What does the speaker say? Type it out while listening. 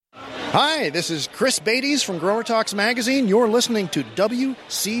Hi, this is Chris Beatties from Grower Talks Magazine. You're listening to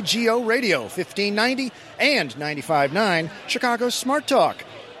WCGO Radio, 1590 and 95.9, Chicago's Smart Talk.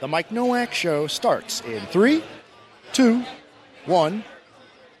 The Mike Nowak Show starts in 3, 2, 1.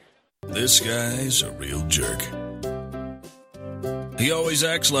 This guy's a real jerk. He always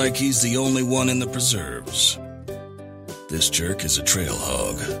acts like he's the only one in the preserves. This jerk is a trail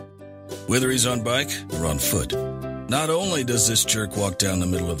hog, whether he's on bike or on foot. Not only does this jerk walk down the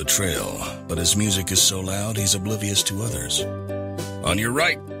middle of the trail, but his music is so loud he's oblivious to others. On your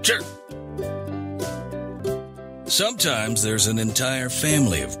right, jerk! Sometimes there's an entire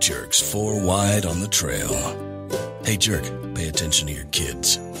family of jerks, 4 wide on the trail. Hey jerk, pay attention to your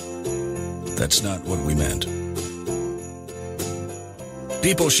kids. That's not what we meant.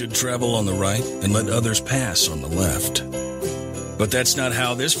 People should travel on the right and let others pass on the left. But that's not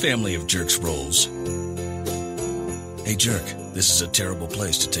how this family of jerks rolls. Hey jerk, this is a terrible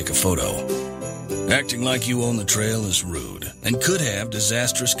place to take a photo. Acting like you own the trail is rude and could have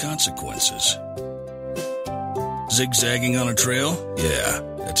disastrous consequences. Zigzagging on a trail? Yeah,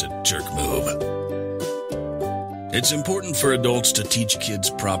 that's a jerk move. It's important for adults to teach kids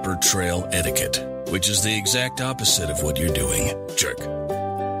proper trail etiquette, which is the exact opposite of what you're doing, jerk.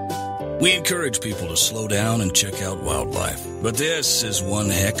 We encourage people to slow down and check out wildlife, but this is one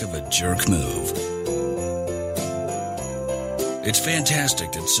heck of a jerk move. It's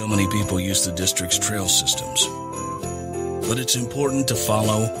fantastic that so many people use the district's trail systems, but it's important to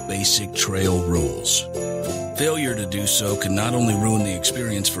follow basic trail rules. Failure to do so can not only ruin the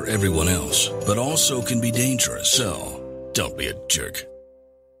experience for everyone else, but also can be dangerous, so don't be a jerk.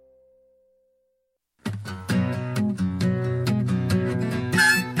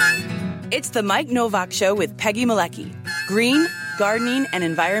 It's the Mike Nowak Show with Peggy Malecki. Green, gardening, and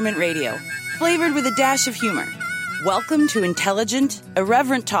environment radio. Flavored with a dash of humor. Welcome to intelligent,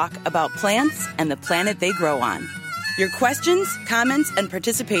 irreverent talk about plants and the planet they grow on. Your questions, comments, and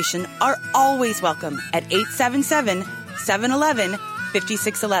participation are always welcome at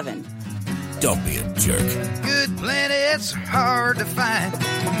 877-711-5611. Don't be a jerk. Good planets are hard to find.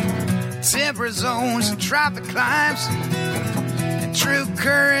 Temperate zones and tropic climes. And true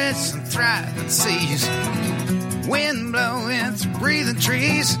currents and thriving seas. Wind blowing through breathing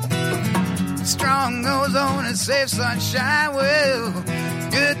trees. Strong ozone and safe sunshine. Well,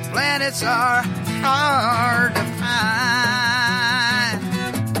 good planets are hard to find.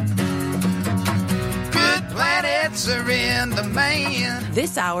 Good planets are in demand.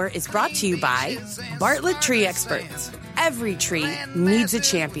 This hour is brought to you by Bartlett Tree Experts. Every tree needs a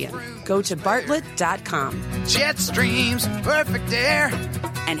champion. Go to bartlett.com. Jet streams, perfect air.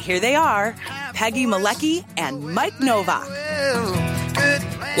 And here they are, Peggy Malecki and Mike Nowak. Well, good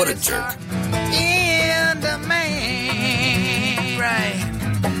What a jerk. in demand. Right.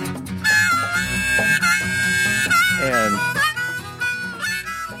 And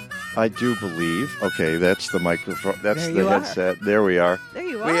I do believe, okay, that's the microphone, that's There the you are. headset. There we are. There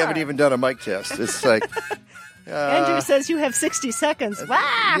you We are. haven't even done a mic test. It's like, Andrew says you have 60 seconds.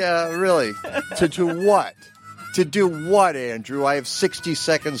 Wow. yeah, really. To do what? To do what, Andrew? I have 60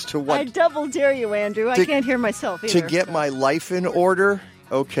 seconds to what? I double dare you, Andrew. I To- can't hear myself To either. get my life in order?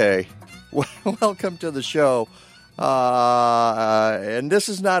 Okay. Well, welcome to the show. And this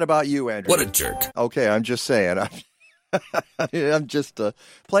is not about you, Andrew. What a jerk. Okay, I'm just saying. I'm just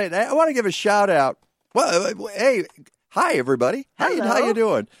playing. I want to give a shout out. Well, hey, hi everybody. How Hello. you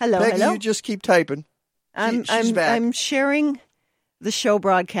doing? Hello, Peggy, hello. you just keep typing. She's back. I'm sharing the show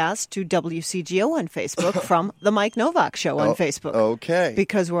broadcast to WCGO on Facebook from the Mike Nowak Show on Facebook. Okay.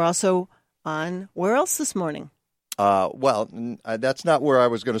 Because we're also on where else this morning? That's not where I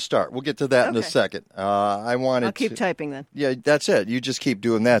was going to start. We'll get to that in a Okay. second. I wanted I'll keep to, typing then. Yeah, that's it. You just keep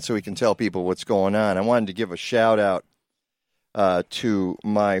doing that so we can tell people what's going on. I wanted to give a shout out to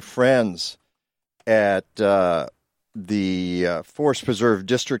my friends at the Forest Preserve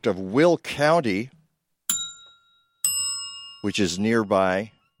District of Will County, which is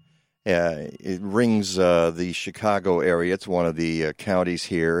nearby. It rings the Chicago area. It's one of the counties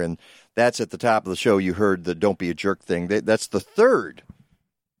here, and that's at the top of the show. You heard the Don't Be a Jerk thing. That's the third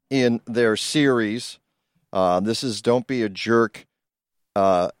in their series. This is Don't Be a Jerk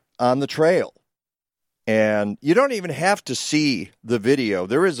on the Trail. And you don't even have to see the video.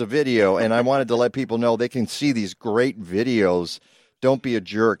 There is a video, and I wanted to let people know they can see these great videos. Don't be a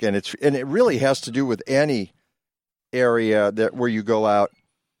jerk, and it really has to do with any area where you go out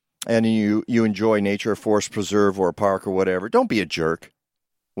and you enjoy nature, a forest preserve or a park or whatever. Don't be a jerk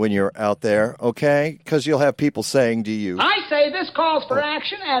when you're out there, okay? Because you'll have people saying to you, I say this calls for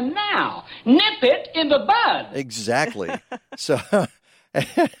action, and now, nip it in the bud. exactly. So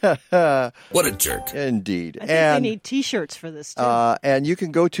What a jerk. Indeed. I think they need T-shirts for this, too. And you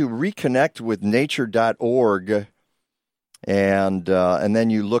can go to reconnectwithnature.org, and then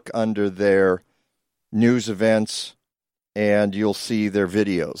you look under their news events, and you'll see their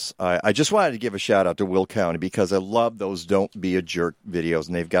videos. I just wanted to give a shout-out to Will County because I love those Don't Be a Jerk videos,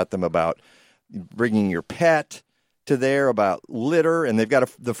 and they've got them about bringing your pet to there, about litter, and they've got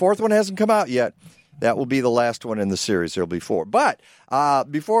the fourth one hasn't come out yet. That will be the last one in the series. There'll be 4. But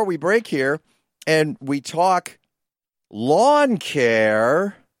before we break here and we talk lawn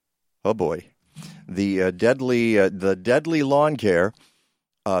care, oh boy, the deadly lawn care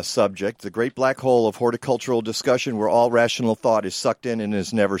subject, the great black hole of horticultural discussion where all rational thought is sucked in and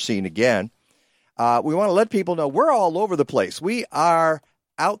is never seen again. We want to let people know we're all over the place. We are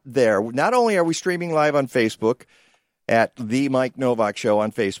out there. Not only are we streaming live on Facebook at The Mike Novak Show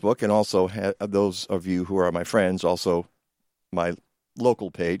on Facebook, and also those of you who are my friends, also my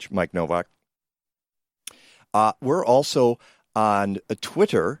local page, Mike Novak. We're also on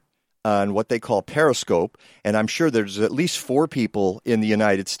Twitter, on what they call Periscope, and I'm sure there's at least 4 people in the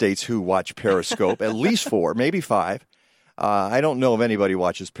United States who watch Periscope, at least 4, maybe 5. I don't know if anybody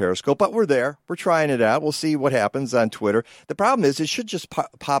watches Periscope, but we're there. We're trying it out. We'll see what happens on Twitter. The problem is it should just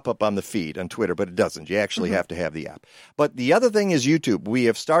pop up on the feed on Twitter, but it doesn't. You actually have to have the app. But the other thing is YouTube. We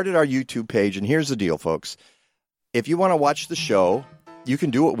have started our YouTube page, and here's the deal, folks. If you want to watch the show, you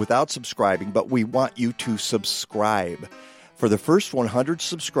can do it without subscribing, but we want you to subscribe. For the first 100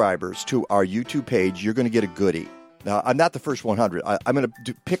 subscribers to our YouTube page, you're going to get a goodie. Now, I'm not the first 100. I'm going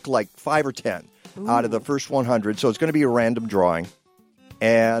to pick like 5 or 10 out of the first 100. So it's going to be a random drawing.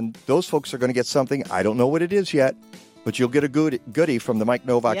 And those folks are going to get something. I don't know what it is yet, but you'll get a goodie from the Mike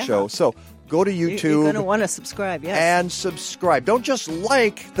Novak Show. So go to YouTube. You're going to want to subscribe, yes. And subscribe. Don't just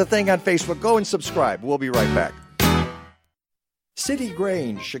like the thing on Facebook. Go and subscribe. We'll be right back. City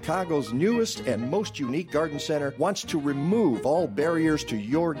Grange, Chicago's newest and most unique garden center, wants to remove all barriers to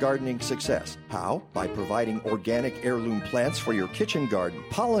your gardening success. How? By providing organic heirloom plants for your kitchen garden,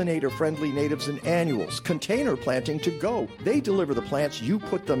 pollinator-friendly natives and annuals, container planting to go. They deliver the plants, you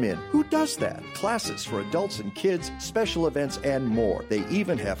put them in. Who does that? Classes for adults and kids, special events, and more. They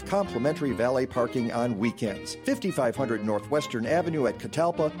even have complimentary valet parking on weekends. 5500 Northwestern Avenue at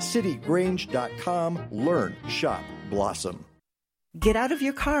Catalpa, citygrange.com. Learn, shop, blossom. Get out of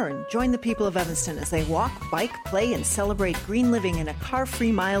your car and join the people of Evanston as they walk, bike, play, and celebrate green living in a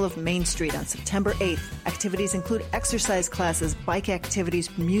car-free mile of Main Street on September 8th. Activities include exercise classes, bike activities,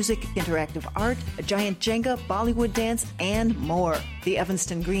 music, interactive art, a giant Jenga, Bollywood dance, and more. The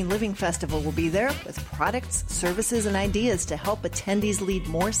Evanston Green Living Festival will be there with products, services, and ideas to help attendees lead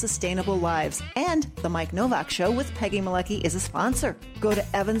more sustainable lives. And the Mike Novak Show with Peggy Malecki is a sponsor. Go to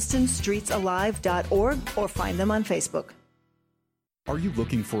evanstonstreetsalive.org or find them on Facebook. Are you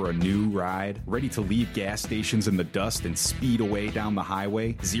looking for a new ride? Ready to leave gas stations in the dust and speed away down the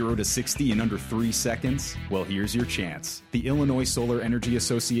highway? 0 to 60 in under 3 seconds? Well, here's your chance. The Illinois Solar Energy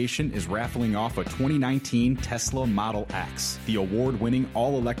Association is raffling off a 2019 Tesla Model X, the award-winning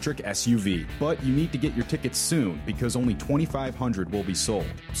all-electric SUV. But you need to get your tickets soon because only 2,500 will be sold.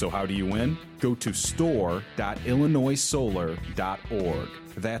 So how do you win? Go to store.illinoissolar.org.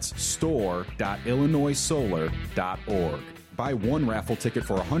 That's store.illinoissolar.org. Buy one raffle ticket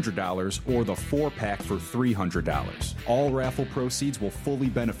for $100 or the 4-pack for $300. All raffle proceeds will fully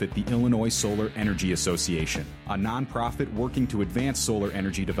benefit the Illinois Solar Energy Association, a nonprofit working to advance solar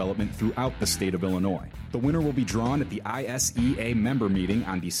energy development throughout the state of Illinois. The winner will be drawn at the ISEA member meeting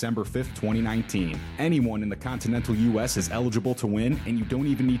on December 5th, 2019. Anyone in the continental U.S. is eligible to win, and you don't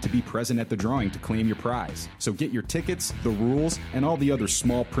even need to be present at the drawing to claim your prize. So get your tickets, the rules, and all the other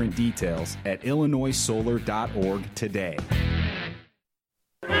small print details at illinoissolar.org today.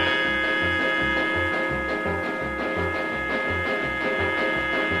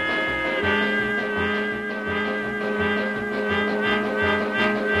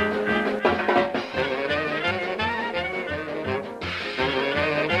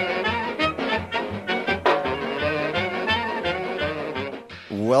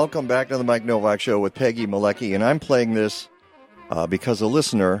 Welcome back to the Mike Novak Show with Peggy Malecki, and I'm playing this because a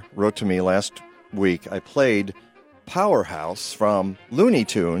listener wrote to me last week. I played Powerhouse from Looney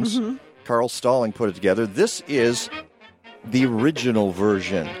Tunes. Mm-hmm. Carl Stalling put it together. This is the original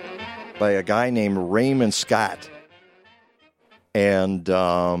version by a guy named Raymond Scott. And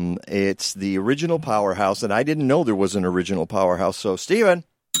it's the original Powerhouse, and I didn't know there was an original Powerhouse. So, Steven.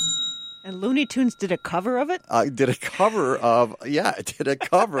 And Looney Tunes did a cover of it? Did a cover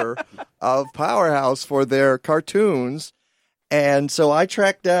of Powerhouse for their cartoons. And so I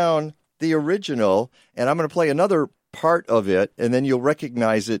tracked down the original, and I'm going to play another part of it, and then you'll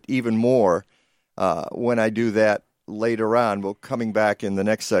recognize it even more when I do that later on. Well, coming back in the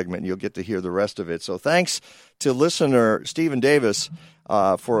next segment, you'll get to hear the rest of it. So thanks to listener Stephen Davis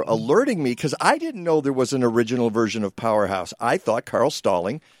for alerting me, because I didn't know there was an original version of Powerhouse. I thought Carl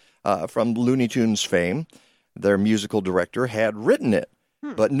Stalling from Looney Tunes fame, their musical director, had written it.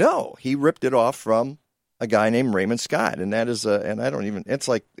 But no, he ripped it off from a guy named Raymond Scott. And that is and I don't even,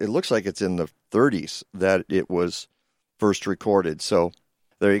 it looks like it's in the 30s that it was first recorded. So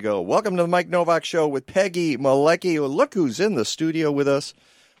there you go. Welcome to the Mike Novak Show with Peggy Malecki. Look who's in the studio with us.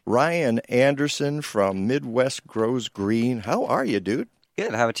 Ryan Anderson from Midwest Grows Green. How are you, dude?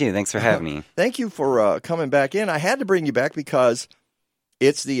 Good. How about you? Thanks for having me. Thank you for coming back in. I had to bring you back because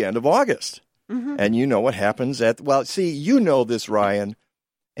it's the end of August. Mm-hmm. And you know what happens you know this, Ryan,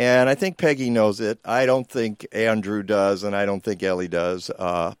 and I think Peggy knows it. I don't think Andrew does, and I don't think Ellie does,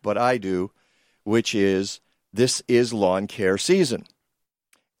 but I do, which is this is lawn care season.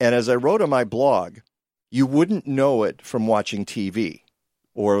 And as I wrote on my blog, you wouldn't know it from watching TV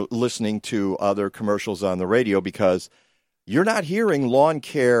or listening to other commercials on the radio because you're not hearing lawn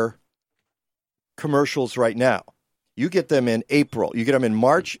care commercials right now. You get them in April. You get them in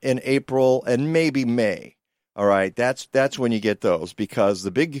March and April and maybe May. All right, that's when you get those because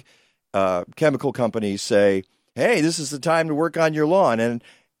the big chemical companies say, hey, this is the time to work on your lawn. And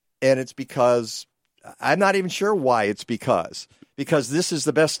it's because, I'm not even sure why it's because this is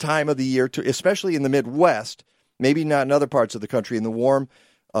the best time of the year, especially in the Midwest, maybe not in other parts of the country, in the warm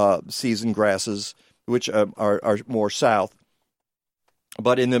season grasses, which are more south.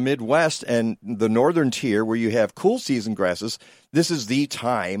 But in the Midwest and the northern tier where you have cool season grasses, this is the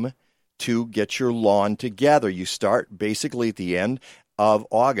time to get your lawn together. You start basically at the end of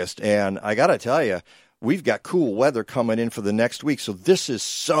August. And I got to tell you, we've got cool weather coming in for the next week. So this is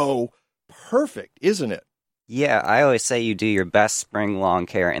so perfect, isn't it? Yeah, I always say you do your best spring lawn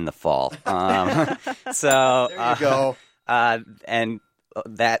care in the fall. So there you go. And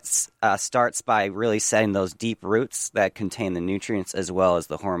that starts by really setting those deep roots that contain the nutrients as well as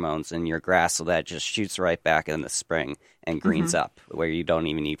the hormones in your grass so that it just shoots right back in the spring and greens up where you don't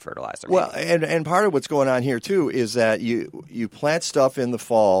even need fertilizer. Well, and part of what's going on here, too, is that you plant stuff in the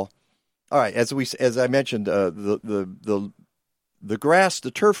fall. All right, as I mentioned, the grass,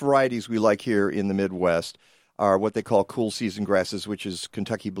 the turf varieties we like here in the Midwest are what they call cool season grasses, which is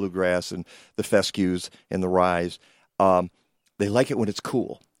Kentucky bluegrass and the fescues and the rye. They like it when it's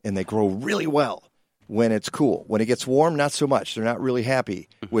cool, and they grow really well when it's cool. When it gets warm, not so much. They're not really happy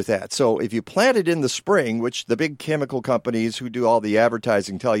with that. So if you plant it in the spring, which the big chemical companies who do all the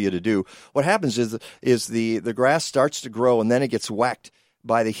advertising tell you to do, what happens is the grass starts to grow, and then it gets whacked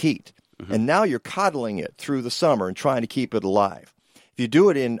by the heat. Mm-hmm. And now you're coddling it through the summer and trying to keep it alive. If you do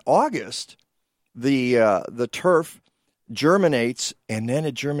it in August, the turf germinates, and then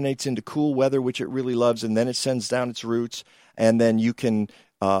it germinates into cool weather, which it really loves, and then it sends down its roots, and then you can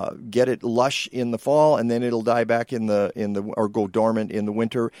get it lush in the fall, and then it'll die back or go dormant in the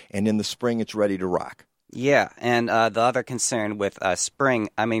winter, and in the spring it's ready to rock. Yeah, and the other concern with spring,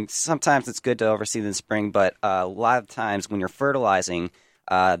 I mean, sometimes it's good to overseed in spring, but a lot of times when you're fertilizing,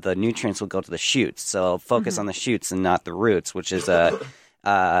 the nutrients will go to the shoots. So focus on the shoots and not the roots, which is a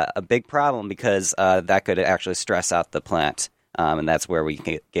big problem because that could actually stress out the plant. And that's where we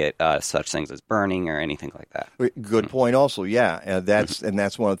can get such things as burning or anything like that. Good point also, yeah. And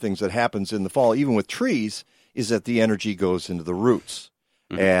that's one of the things that happens in the fall, even with trees, is that the energy goes into the roots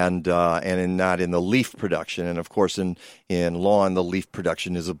and not in the leaf production. And, of course, in lawn, the leaf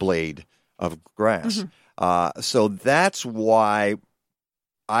production is a blade of grass. So that's why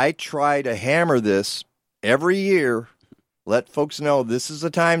I try to hammer this every year, let folks know this is the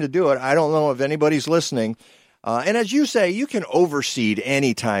time to do it. I don't know if anybody's listening. And as you say, you can overseed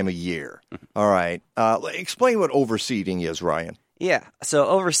any time of year. All right. Explain what overseeding is, Ryan. Yeah. So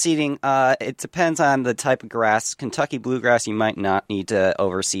overseeding, it depends on the type of grass. Kentucky bluegrass, you might not need to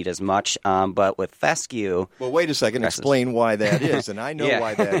overseed as much. But with fescue... Well, wait a second. Explain why that is. And I know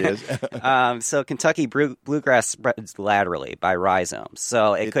why that is. So Kentucky bluegrass spreads laterally by rhizomes.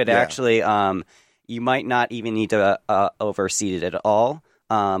 So it could actually... you might not even need to overseed it at all.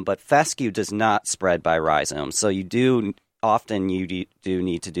 But fescue does not spread by rhizomes. So you do need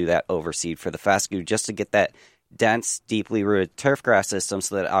to do that overseed for the fescue just to get that dense, deeply rooted turfgrass system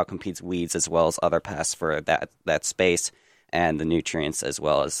so that it outcompetes weeds as well as other pests for that space and the nutrients as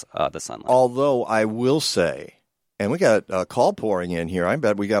well as the sunlight. Although I will say, and we got a call pouring in here. I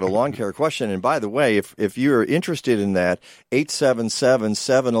bet we got a lawn care question. And by the way, if you're interested in that,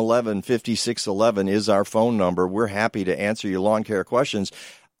 877-711-5611 is our phone number. We're happy to answer your lawn care questions.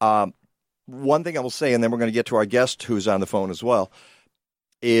 one thing I will say, and then we're going to get to our guest who's on the phone as well,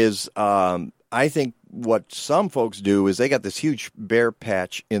 is I think what some folks do is they got this huge bare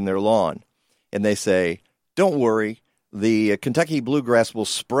patch in their lawn, and they say, don't worry, the Kentucky bluegrass will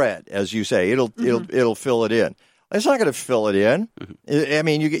spread, as you say. It'll fill it in. It's not going to fill it in. I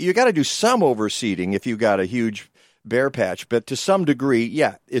mean, you got to do some overseeding if you got a huge bare patch, but to some degree,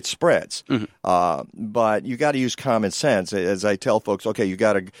 yeah, it spreads. But you got to use common sense. As I tell folks, okay, you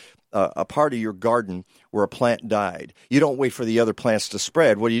got a part of your garden where a plant died. You don't wait for the other plants to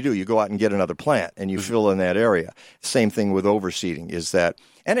spread. What do? You go out and get another plant, and you fill in that area. Same thing with overseeding is that,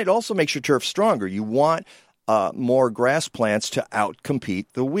 and it also makes your turf stronger. You want more grass plants to outcompete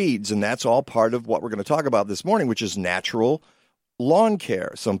the weeds, and that's all part of what we're going to talk about this morning, which is natural lawn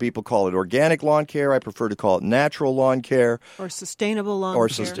care. Some people call it organic lawn care. I prefer to call it natural lawn care. Or sustainable lawn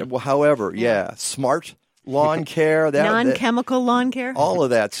care. However, smart lawn care. Non-chemical lawn care. All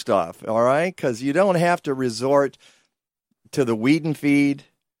of that stuff, all right? Because you don't have to resort to the weed and feed,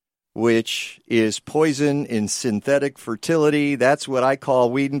 which is poison in synthetic fertility. That's what I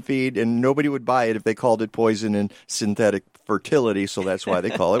call weed and feed, and nobody would buy it if they called it poison in synthetic fertility, so that's why they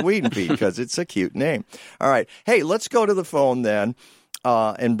call it weed and feed, because it's a cute name. All right. Hey, let's go to the phone then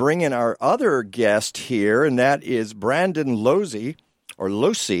and bring in our other guest here, and that is Brandon Losey, or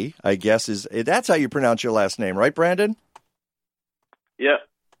Losey, I guess. That's how you pronounce your last name, right, Brandon? Yep.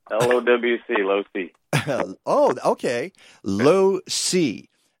 L-O-W-C, Losey. Oh, okay. Losey.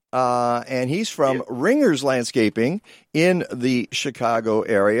 And he's from Ringer's Landscaping in the Chicago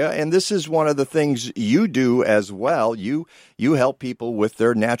area. And this is one of the things you do as well. You help people with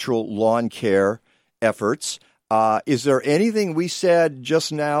their natural lawn care efforts. Is there anything we said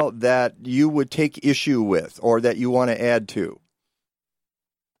just now that you would take issue with or that you want to add to?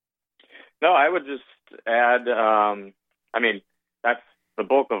 No, I would just add, that's the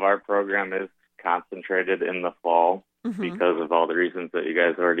bulk of our program is concentrated in the fall. Because of all the reasons that you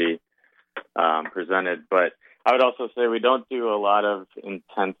guys already presented. But I would also say we don't do a lot of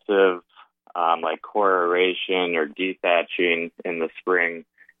intensive like core aeration or dethatching in the spring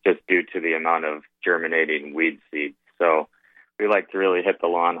just due to the amount of germinating weed seeds. So we like to really hit the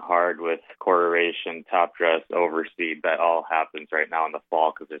lawn hard with core aeration, top dress, overseed. That all happens right now in the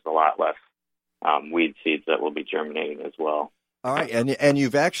fall because there's a lot less weed seeds that will be germinating as well. All right, and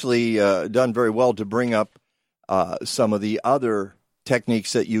you've actually done very well to bring up some of the other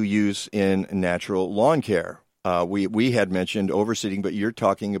techniques that you use in natural lawn care. We had mentioned overseeding, but you're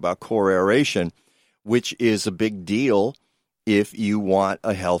talking about core aeration, which is a big deal if you want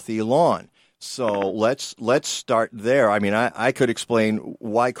a healthy lawn. So let's start there. I mean, I could explain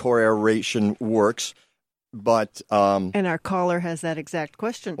why core aeration works, but and our caller has that exact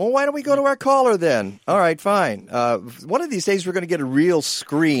question. Well, why don't we go to our caller then? All right, fine. One of these days we're going to get a real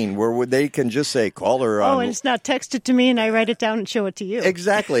screen where they can just say caller. And it's not texted to me, and I write it down and show it to you.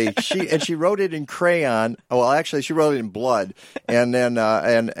 Exactly. She wrote it in crayon. Well, actually, she wrote it in blood, and then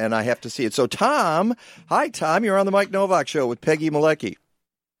and I have to see it. So, Tom, hi, Tom. You're on the Mike Novak Show with Peggy Malecki.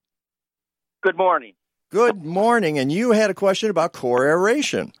 Good morning. Good morning. And you had a question about core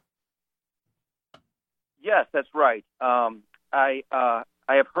aeration. Yes, that's right. I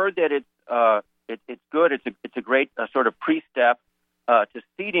have heard that it's good. It's a great sort of pre-step to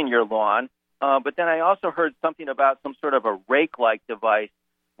seeding your lawn. But then I also heard something about some sort of a rake-like device,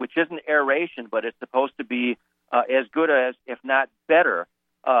 which isn't aeration, but it's supposed to be as good as, if not better.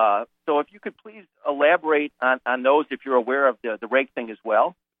 So if you could please elaborate on those, if you're aware of the rake thing as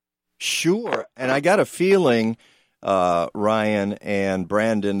well. Sure. And I got a feeling, Ryan and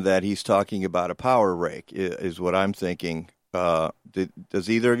Brandon, that he's talking about a power rake is what I'm thinking. Does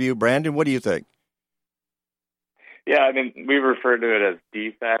either of you? Brandon, what do you think? Yeah, I mean, we refer to it as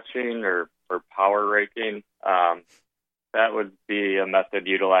dethatching or power raking. That would be a method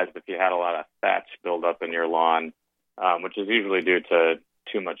utilized if you had a lot of thatch buildup in your lawn, which is usually due to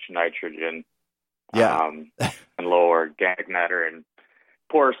too much nitrogen and low organic matter and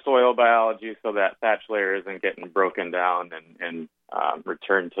poor soil biology, so that thatch layer isn't getting broken down and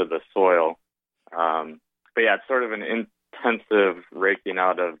returned to the soil. But yeah, it's sort of an intensive raking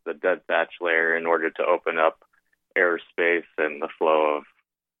out of the dead thatch layer in order to open up airspace and the flow of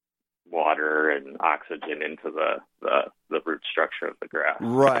water and oxygen into the root structure of the grass.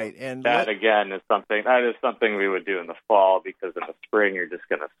 Right, and that again is something we would do in the fall, because in the spring you're just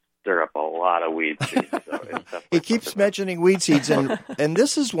going to stir up a lot of weed seeds. So he keeps mentioning weed seeds, and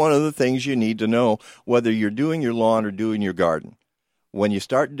this is one of the things you need to know, whether you're doing your lawn or doing your garden. When you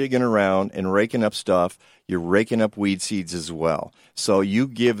start digging around and raking up stuff, you're raking up weed seeds as well. So you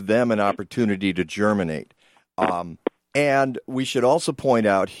give them an opportunity to germinate. And we should also point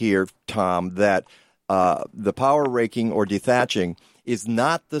out here, Tom, that the power raking or dethatching is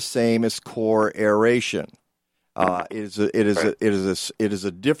not the same as core aeration. It is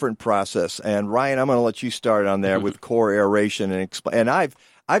a different process. And Ryan, I'm going to let you start on there with core aeration and explain. And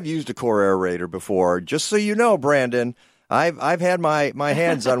I've used a core aerator before, just so you know, Brandon. I've had my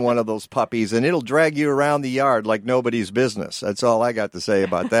hands on one of those puppies, and it'll drag you around the yard like nobody's business. That's all I got to say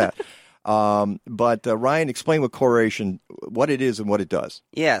about that. But Ryan, explain what core aeration, what it is and what it does.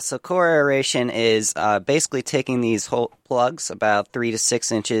 Yeah, so core aeration is basically taking these whole plugs about 3 to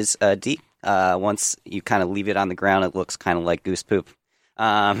 6 inches deep. Once you kind of leave it on the ground, it looks kind of like goose poop.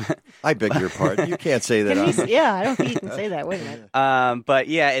 I beg your pardon. You can't say that. Yeah, I don't think you can say that. Wait a minute. But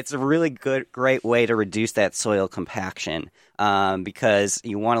yeah, it's a really great way to reduce that soil compaction because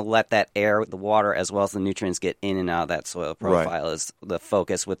you want to let that air, the water, as well as the nutrients get in and out of that soil profile is the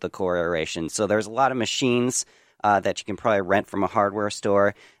focus with the core aeration. So there's a lot of machines that you can probably rent from a hardware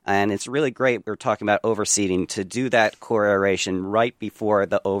store. And it's really great, we're talking about overseeding, to do that core aeration right before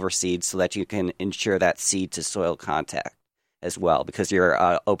the overseed so that you can ensure that seed to soil contact as well, because you're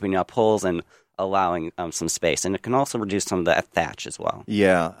opening up holes and allowing some space. And it can also reduce some of that thatch as well.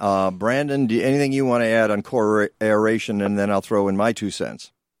 Yeah. Brandon, anything you want to add on core aeration, and then I'll throw in my 2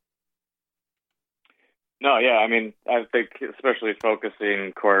 cents. No, yeah, I mean, I think especially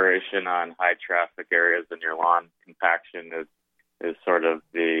focusing core aeration on high traffic areas in your lawn, compaction is sort of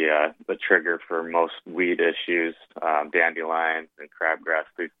the trigger for most weed issues. Dandelions and crabgrass,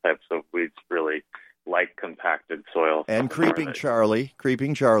 these types of weeds really like compacted soil. And creeping Charlie,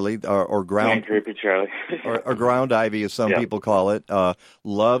 or ground, and creeping Charlie, or ground ivy, as some people call it,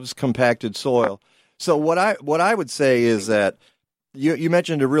 loves compacted soil. So what I would say is that you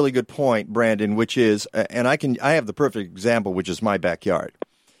mentioned a really good point, Brandon, which is, and I have the perfect example, which is my backyard.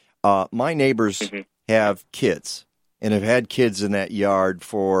 My neighbors have kids and have had kids in that yard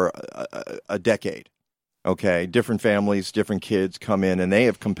for a decade. Okay, different families, different kids come in, and they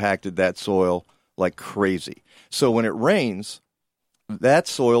have compacted that soil like crazy. So when it rains, that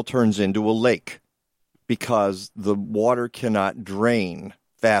soil turns into a lake because the water cannot drain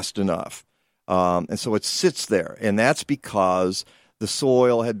fast enough. And so it sits there, and that's because the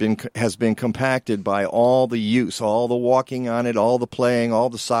soil has been compacted by all the use, all the walking on it, all the playing,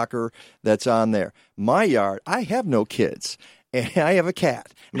 all the soccer that's on there. My yard, I have no kids, and I have a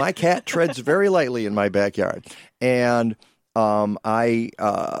cat. My cat treads very lightly in my backyard, and I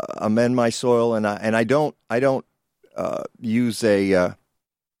amend my soil, and I don't use I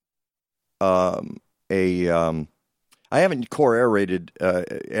haven't core aerated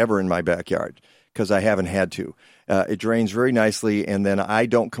ever in my backyard because I haven't had to. It drains very nicely, and then I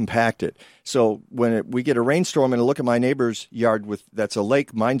don't compact it. So when we get a rainstorm and I look at my neighbor's yard that's a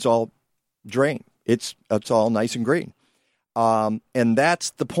lake, mine's all drained. It's all nice and green. And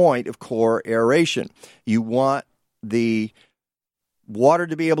that's the point of core aeration. You want the water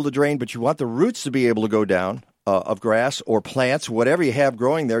to be able to drain, but you want the roots to be able to go down of grass or plants, whatever you have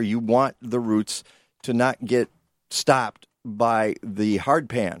growing there. You want the roots to not get stopped by the hard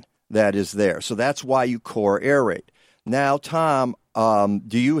pan that is there. So that's why you core aerate. Now, Tom,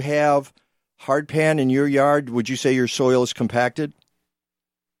 do you have hard pan in your yard? Would you say your soil is compacted?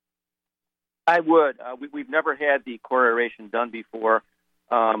 I would. We've never had the core aeration done before.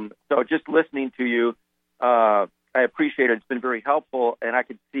 So just listening to you, I appreciate it. It's been very helpful, and I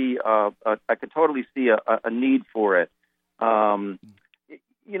could see, I could totally see a need for it. I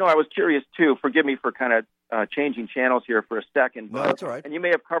was curious too. Forgive me for kind of changing channels here for a second. No, that's all right. And you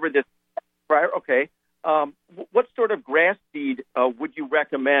may have covered this prior. Okay. What sort of grass seed would you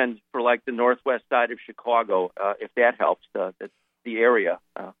recommend for like the northwest side of Chicago, if that helps the area?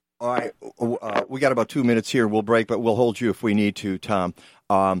 All right. We got about 2 minutes here. We'll break, but we'll hold you if we need to, Tom.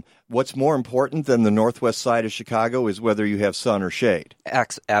 What's more important than the northwest side of Chicago is whether you have sun or shade.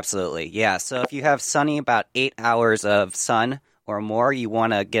 Absolutely, yeah. So if you have sunny, about 8 hours of sun or more, you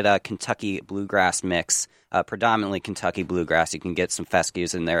want to get a Kentucky bluegrass mix, predominantly Kentucky bluegrass. You can get some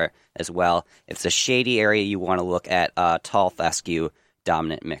fescues in there as well. If it's a shady area, you want to look at tall fescue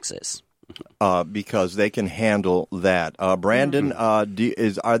dominant mixes. Because they can handle that. Brandon, are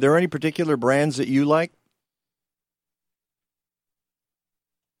there any particular brands that you like?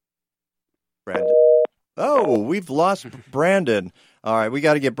 Brandon. Oh, we've lost Brandon. All right, we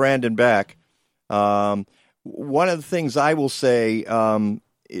got to get Brandon back. One of the things I will say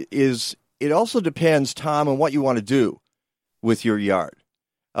is it also depends, Tom, on what you want to do with your yard.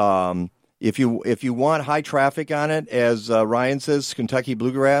 If you want high traffic on it, as Ryan says, Kentucky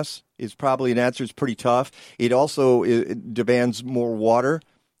bluegrass is probably an answer. It's pretty tough. It also demands more water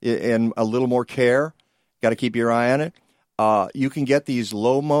and a little more care. Got to keep your eye on it. You can get these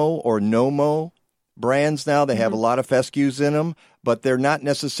low-mow or no-mow brands now. They have a lot of fescues in them, but they're not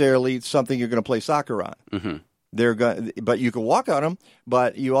necessarily something you're going to play soccer on. Mm-hmm. But you can walk on them,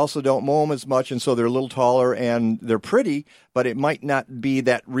 but you also don't mow them as much, and so they're a little taller and they're pretty, but it might not be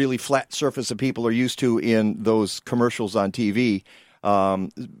that really flat surface that people are used to in those commercials on TV.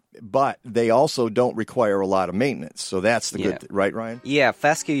 But they also don't require a lot of maintenance, so that's the good right, Ryan? Yeah,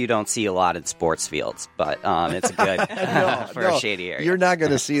 fescue you don't see a lot in sports fields, but it's good for a shady area. You're not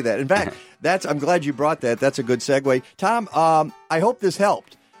going to see that. In fact, I'm glad you brought that. That's a good segue. Tom, I hope this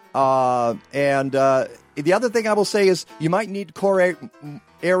helped. The other thing I will say is you might need to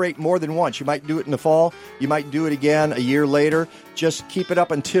aerate more than once. You might do it in the fall. You might do it again a year later. Just keep it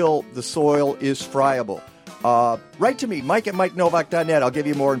up until the soil is friable. Write to me, Mike at MikeNovak.net. I'll give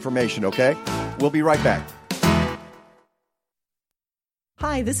you more information, okay? We'll be right back.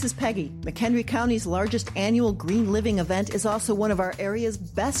 Hi, this is Peggy. McHenry County's largest annual Green Living event is also one of our area's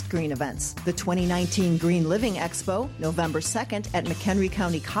best green events. The 2019 Green Living Expo, November 2nd at McHenry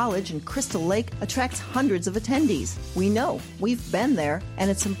County College in Crystal Lake, attracts hundreds of attendees. We know, we've been there,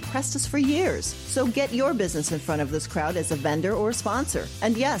 and it's impressed us for years. So get your business in front of this crowd as a vendor or sponsor.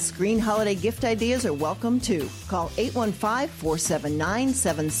 And yes, green holiday gift ideas are welcome too. Call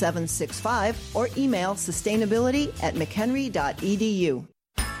 815-479-7765 or email sustainability@mchenry.edu.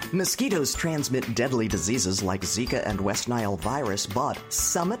 Mosquitoes transmit deadly diseases like Zika and West Nile virus, but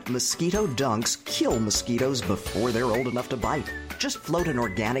Summit Mosquito Dunks kill mosquitoes before they're old enough to bite. Just float an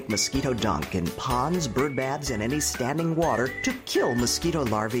organic mosquito dunk in ponds, bird baths, and any standing water to kill mosquito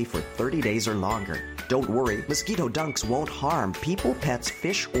larvae for 30 days or longer. Don't worry, mosquito dunks won't harm people, pets,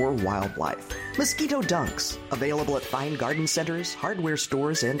 fish, or wildlife. Mosquito Dunks, available at fine garden centers, hardware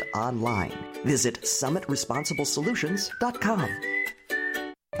stores, and online. Visit summitresponsibleSolutions.com.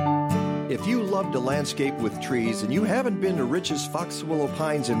 If you love to landscape with trees and you haven't been to Rich's Fox Willow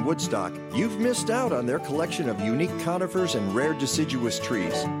Pines in Woodstock, you've missed out on their collection of unique conifers and rare deciduous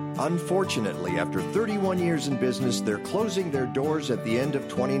trees. Unfortunately, after 31 years in business, they're closing their doors at the end of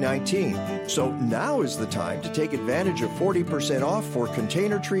 2019. So now is the time to take advantage of 40% off for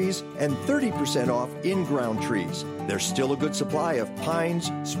container trees and 30% off in-ground trees. There's still a good supply of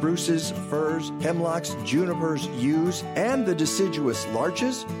pines, spruces, firs, hemlocks, junipers, yews, and the deciduous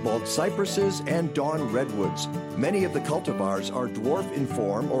larches, bald cypresses, and dawn redwoods. Many of the cultivars are dwarf in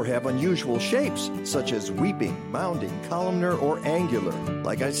form or have unusual shapes, such as weeping, mounding, columnar, or angular.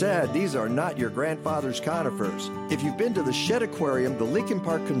 Like I said, these are not your grandfather's conifers. If you've been to the Shedd Aquarium, the Lincoln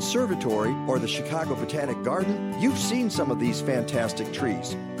Park Conservatory, or the Chicago Botanic Garden, you've seen some of these fantastic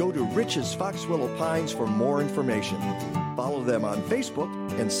trees. Go to Rich's Fox Willow Pines for more information. Follow them on Facebook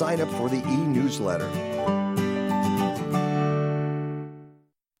and sign up for the e-newsletter.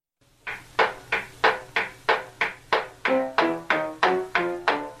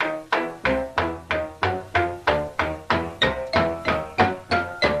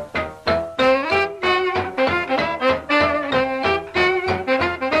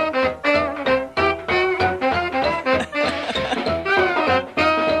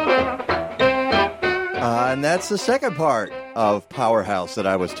 That's the second part of Powerhouse that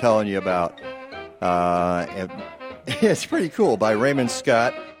I was telling you about. It's pretty cool, by Raymond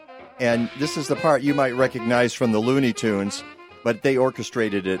Scott. And this is the part you might recognize from the Looney Tunes, but they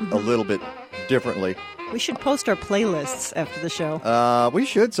orchestrated it a little bit differently. We should post our playlists after the show. We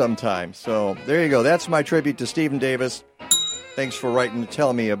should sometime. So there you go. That's my tribute to Stephen Davis. Thanks for writing to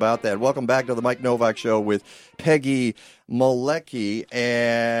tell me about that. Welcome back to the Mike Novak Show with Peggy Malecki.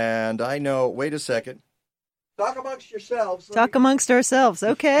 And I know, wait a second. Talk amongst yourselves. Talk amongst ourselves.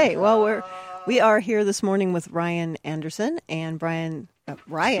 Okay. Well, we are here this morning with Ryan Anderson and Brandon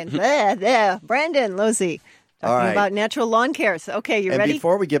Losey. Talking about natural lawn care. So, okay, you ready? And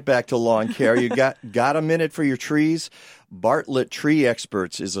before we get back to lawn care, you got a minute for your trees? Bartlett Tree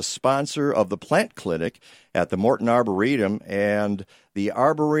Experts is a sponsor of the Plant Clinic at the Morton Arboretum, and the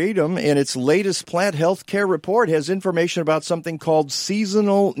Arboretum, in its latest plant health care report, has information about something called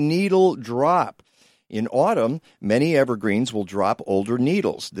seasonal needle drop. In autumn, many evergreens will drop older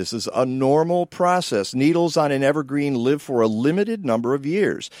needles. This is a normal process. Needles on an evergreen live for a limited number of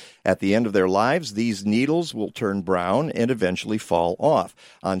years. At the end of their lives, these needles will turn brown and eventually fall off.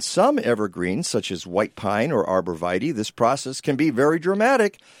 On some evergreens, such as white pine or arborvitae, this process can be very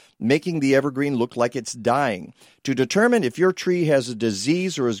dramatic, making the evergreen look like it's dying. To determine if your tree has a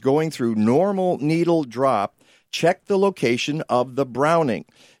disease or is going through normal needle drop, check the location of the browning.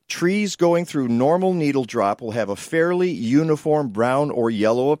 Trees going through normal needle drop will have a fairly uniform brown or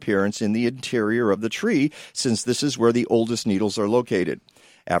yellow appearance in the interior of the tree, since this is where the oldest needles are located.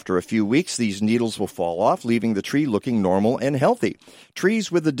 After a few weeks, these needles will fall off, leaving the tree looking normal and healthy.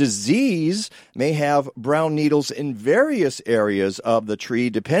 Trees with a disease may have brown needles in various areas of the tree,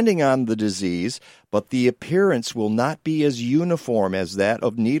 depending on the disease, but the appearance will not be as uniform as that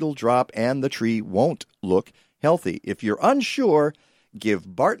of needle drop, and the tree won't look healthy. If you're unsure,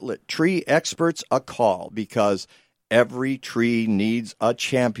 give Bartlett Tree Experts a call, because every tree needs a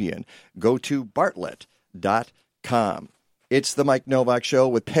champion. Go to bartlett.com. It's the Mike Novak Show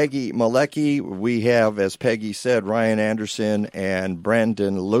with Peggy Malecki. We have, as Peggy said, Ryan Anderson and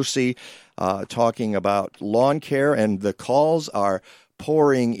Brandon Losey talking about lawn care, and the calls are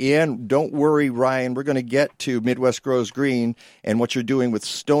pouring in. Don't worry, Ryan. We're going to get to Midwest Grows Green and what you're doing with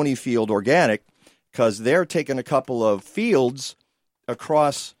Stonyfield Organic, because they're taking a couple of fields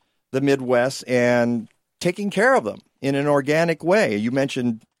across the Midwest and taking care of them in an organic way. You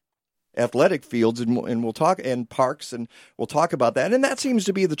mentioned athletic fields, and we'll talk, and parks, and we'll talk about that. And that seems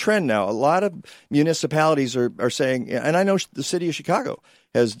to be the trend now. A lot of municipalities are saying, and I know the city of Chicago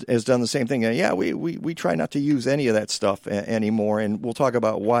has done the same thing. Yeah, we try not to use any of that stuff anymore, and we'll talk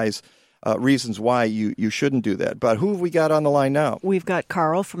about reasons why you shouldn't do that. But who have we got on the line now? We've got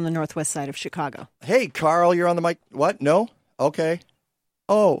Carl from the northwest side of Chicago. Hey, Carl, you're on the mic. What? No? Okay.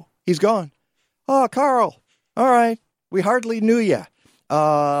 Oh, he's gone. Oh, Carl. All right. We hardly knew you.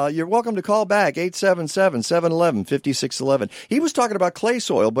 You're welcome to call back, 877-711-5611. He was talking about clay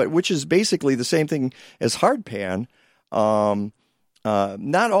soil, but which is basically the same thing as hard pan.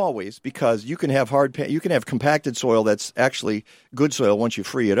 Not always, because you can have hard pan, you can have compacted soil that's actually good soil once you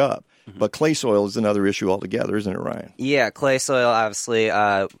free it up. Mm-hmm. But clay soil is another issue altogether, isn't it, Ryan? Yeah, clay soil obviously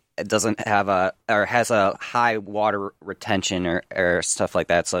it doesn't have has a high water retention or stuff like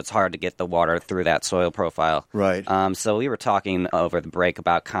that, so it's hard to get the water through that soil profile. Right. So we were talking over the break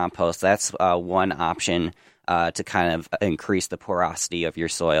about compost. That's one option to kind of increase the porosity of your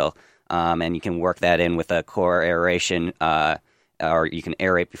soil, and you can work that in with a core aeration, or you can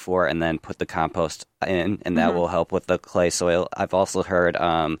aerate before and then put the compost in, and that will help with the clay soil. I've also heard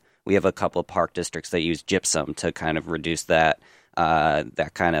we have a couple of park districts that use gypsum to kind of reduce that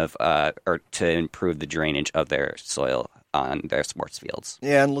kind of, or to improve the drainage of their soil on their sports fields.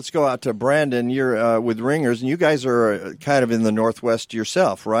 Yeah, and let's go out to Brandon. You're with Ringers, and you guys are kind of in the Northwest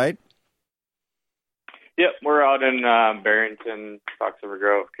yourself, right? Yep, we're out in Barrington, Fox River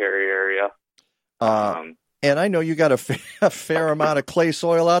Grove, Cary area. And I know you got a fair amount of clay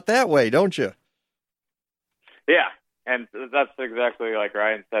soil out that way, don't you? Yeah, and that's exactly like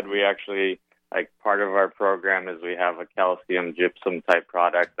Ryan said. We actually, like, part of our program is we have a calcium gypsum type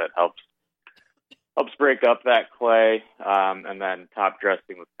product that helps break up that clay, and then top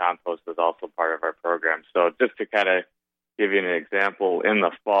dressing with compost is also part of our program. So just to kind of give you an example, in the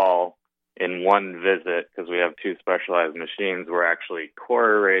fall, in one visit, because we have two specialized machines, we're actually core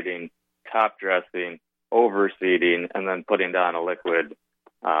aerating, top dressing, overseeding, and then putting down a liquid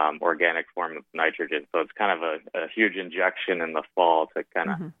organic form of nitrogen. So it's kind of a huge injection in the fall to kind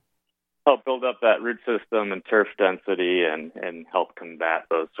of help build up that root system and turf density and help combat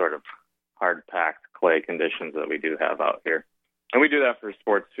those sort of hard-packed clay conditions that we do have out here. And we do that for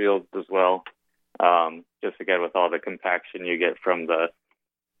sports fields as well, just again with all the compaction you get from the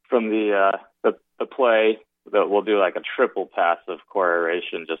play. That we'll do like a triple pass of core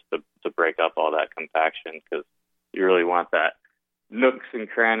aeration just to break up all that compaction, because you really want that nooks and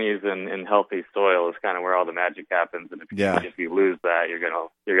crannies and healthy soil is kind of where all the magic happens. And if you lose that, you're gonna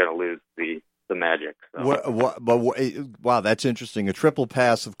lose the magic. So. Wow, that's interesting. A triple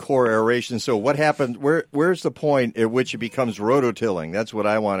pass of core aeration. So what happens? Where's the point at which it becomes rototilling? That's what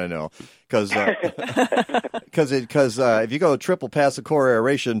I want to know. Because if you go triple pass of core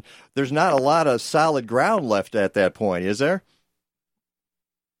aeration, there's not a lot of solid ground left at that point, is there?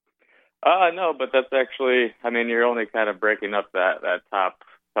 No, but that's actually, I mean, you're only kind of breaking up that top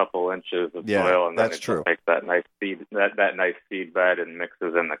couple inches of soil, and then that's true. Makes that nice seed that nice seed bed and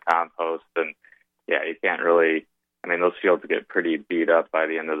mixes in the compost. And yeah, you can't really. I mean, those fields get pretty beat up by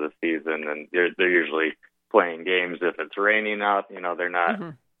the end of the season, and they're usually playing games if it's raining out. They're not.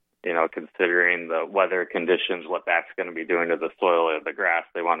 Considering the weather conditions, what that's going to be doing to the soil or the grass,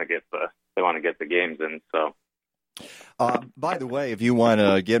 they want to get the games in. So. By the way, if you want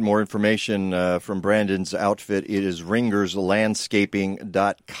to get more information from Brandon's outfit, it is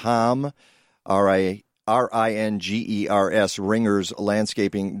ringerslandscaping.com, RINGERS,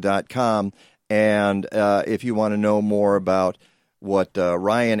 ringerslandscaping.com. And if you want to know more about what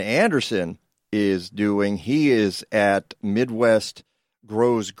Ryan Anderson is doing, he is at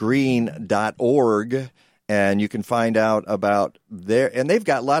midwestgrowsgreen.org, and you can find out about there. And they've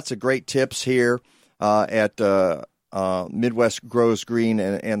got lots of great tips here at Midwest Grows Green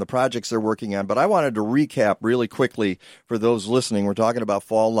and the projects they're working on. But I wanted to recap really quickly for those listening. We're talking about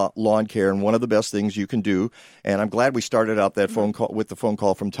fall lawn care, and one of the best things you can do, and I'm glad we started out that phone call with the phone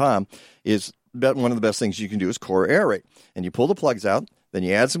call from Tom, is one of the best things you can do is core aerate. And you pull the plugs out, then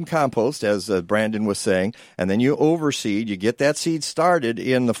you add some compost, as Brandon was saying, and then you overseed. You get that seed started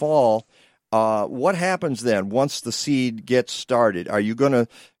in the fall. What happens then once the seed gets started? Are you going to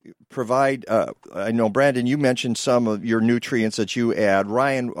provide, I know, Brandon, you mentioned some of your nutrients that you add.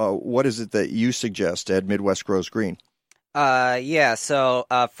 Ryan, what is it that you suggest at Midwest Grows Green? So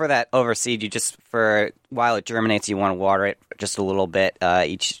for that overseed, while it germinates, you want to water it just a little bit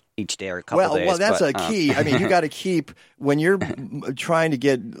each day or a couple days. Well, that's a key. I mean, you got to keep, when you're trying to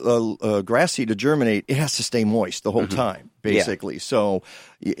get grass seed to germinate, it has to stay moist the whole time, basically. Yeah. So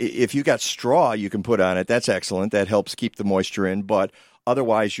if you got straw you can put on it, that's excellent. That helps keep the moisture in. But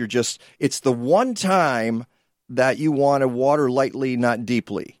otherwise, it's the one time that you want to water lightly, not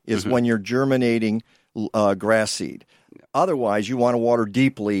deeply, is when you're germinating grass seed. Otherwise, you want to water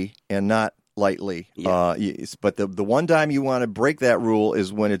deeply and not lightly. Yeah. But the one time you want to break that rule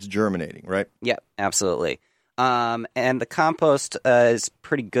is when it's germinating, right? Yeah, absolutely. And the compost is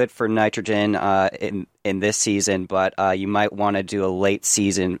pretty good for nitrogen in this season, but you might want to do a late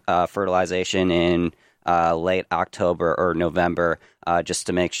season fertilization in late October or November, just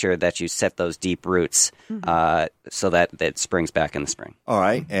to make sure that you set those deep roots so that it springs back in the spring. All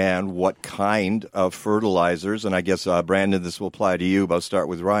right. And what kind of fertilizers, and I guess, Brandon, this will apply to you, but I'll start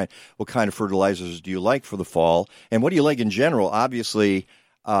with Ryan. What kind of fertilizers do you like for the fall? And what do you like in general? Obviously,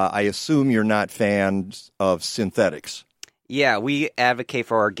 I assume you're not fans of synthetics. Yeah, we advocate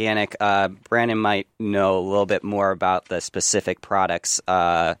for organic. Brandon might know a little bit more about the specific products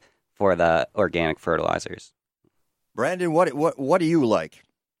for the organic fertilizers. Brandon, what do you like?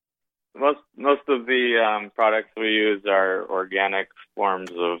 Most of the products we use are organic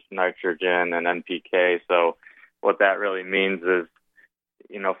forms of nitrogen and NPK. So what that really means is,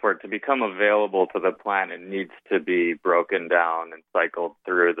 for it to become available to the plant, it needs to be broken down and cycled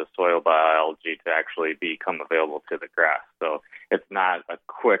through the soil biology to actually become available to the grass. So it's not a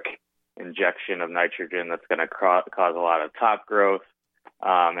quick injection of nitrogen that's going to cause a lot of top growth.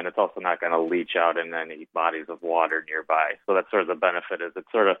 And it's also not going to leach out in any bodies of water nearby. So that's sort of the benefit, is it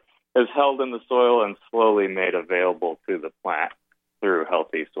sort of is held in the soil and slowly made available to the plant through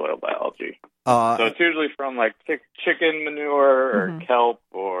healthy soil biology. So it's usually from like chicken manure or kelp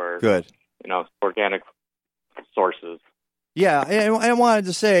or organic sources. Yeah, and what I wanted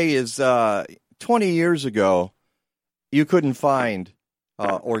to say is 20 years ago, you couldn't find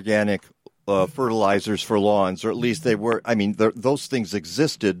organic fertilizers for lawns, or at least they were. I mean, those things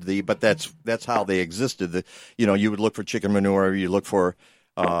existed, but that's how they existed. You would look for chicken manure, you look for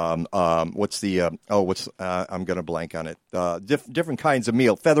I'm going to blank on it. Different kinds of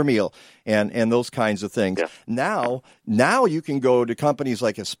meal, feather meal, and those kinds of things. Yeah. Now you can go to companies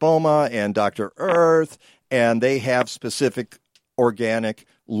like Espoma and Dr. Earth, and they have specific organic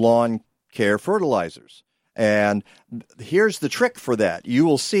lawn care fertilizers. And here's the trick for that. You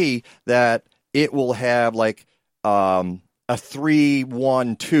will see that it will have like a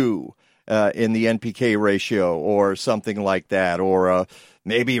 3-1-2 in the NPK ratio or something like that, or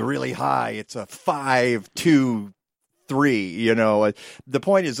maybe really high. It's a 5-2-3. The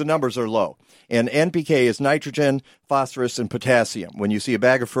point is the numbers are low. And NPK is nitrogen, phosphorus, and potassium. When you see a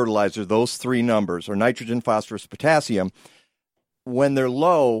bag of fertilizer, those three numbers are nitrogen, phosphorus, potassium. When they're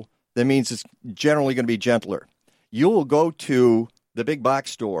low, that means it's generally going to be gentler. You will go to the big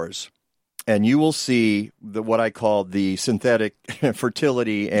box stores, and you will see what I call the synthetic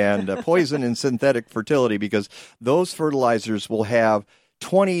fertility and poison in synthetic fertility, because those fertilizers will have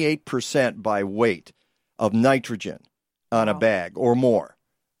 28% by weight of nitrogen on a bag or more,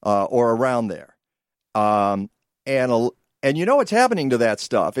 or around there. And what's happening to that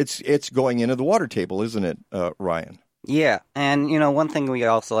stuff? It's going into the water table, isn't it, Ryan? Yeah, and one thing we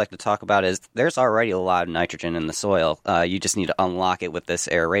also like to talk about is there's already a lot of nitrogen in the soil. You just need to unlock it with this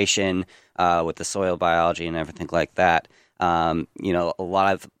aeration, with the soil biology and everything like that. A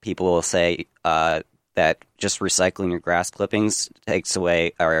lot of people will say that just recycling your grass clippings takes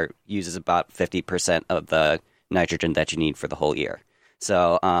away or uses about 50% of the nitrogen that you need for the whole year.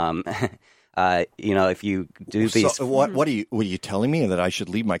 So, if you do these, what are you telling me, that I should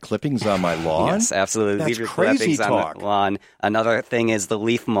leave my clippings on my lawn? Yes, absolutely. That's leave your crazy clippings talk. on the lawn. Another thing is the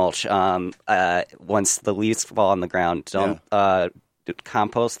leaf mulch. Once the leaves fall on the ground, don't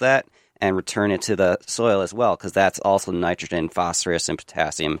compost that and return it to the soil as well, because that's also nitrogen, phosphorus, and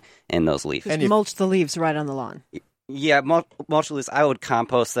potassium in those leaves. And mulch the leaves right on the lawn. Yeah, mulch the leaves. I would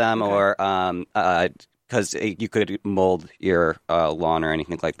compost them or because you could mold your lawn or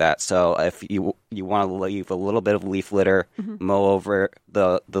anything like that. So if you want to leave a little bit of leaf litter, mow over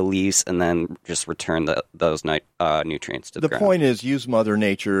the leaves, and then just return those nutrients to the ground. The point is, use Mother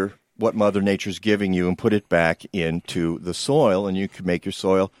Nature, what Mother Nature's giving you, and put it back into the soil, and you can make your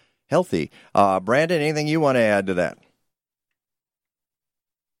soil healthy. Brandon, anything you want to add to that?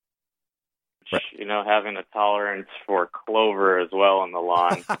 Having a tolerance for clover as well in the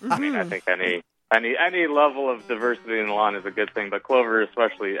lawn. I mean, I think any level of diversity in the lawn is a good thing, but clover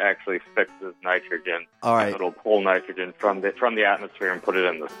especially actually fixes nitrogen. All right. It'll pull nitrogen from the atmosphere and put it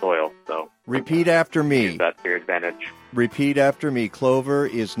in the soil. So repeat after me. Use that to your advantage. Repeat after me. Clover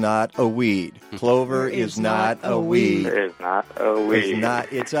is not a weed. Clover is not a weed. It is not a weed.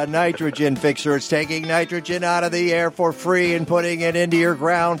 It's a nitrogen fixer. It's taking nitrogen out of the air for free and putting it into your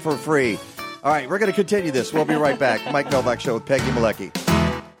ground for free. All right, we're going to continue this. We'll be right back. Mike Novak Show with Peggy Malecki.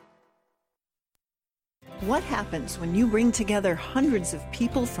 What happens when you bring together hundreds of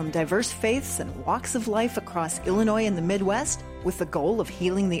people from diverse faiths and walks of life across Illinois and the Midwest with the goal of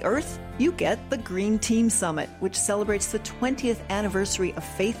healing the earth? You get the Green Team Summit, which celebrates the 20th anniversary of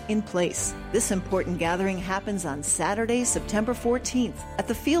Faith in Place. This important gathering happens on Saturday, September 14th at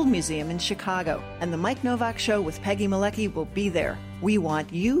the Field Museum in Chicago, and the Mike Novak Show with Peggy Malecki will be there. We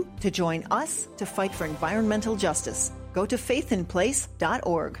want you to join us to fight for environmental justice. Go to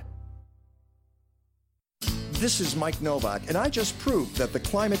faithinplace.org. This is Mike Novak, and I just proved that the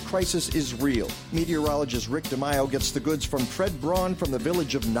climate crisis is real. Meteorologist Rick DeMaio gets the goods from Fred Braun from the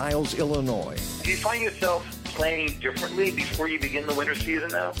village of Niles, Illinois. Do you find yourself planning differently before you begin the winter season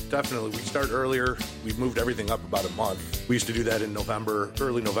now? Definitely. We start earlier. We've moved everything up about a month. We used to do that in November,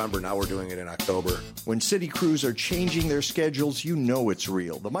 early November. Now we're doing it in October. When city crews are changing their schedules, you know it's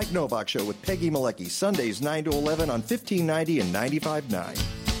real. The Mike Novak Show with Peggy Malecki, Sundays 9 to 11 on 1590 and 95.9.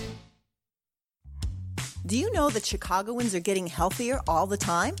 Do you know that Chicagoans are getting healthier all the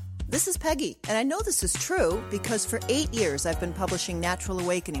time? This is Peggy, and I know this is true because for 8 years I've been publishing Natural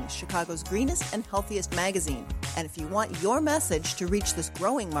Awakenings, Chicago's greenest and healthiest magazine. And if you want your message to reach this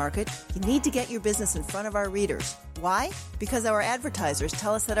growing market, you need to get your business in front of our readers. Why? Because our advertisers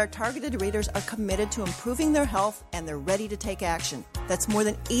tell us that our targeted readers are committed to improving their health and they're ready to take action. That's more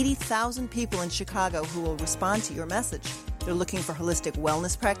than 80,000 people in Chicago who will respond to your message. They're looking for holistic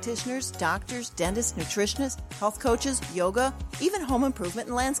wellness practitioners, doctors, dentists, nutritionists, health coaches, yoga, even home improvement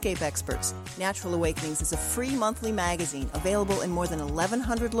and landscape experts. Natural Awakenings is a free monthly magazine available in more than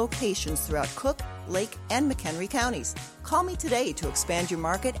 1,100 locations throughout Cook, Lake, and McHenry counties. Call me today to expand your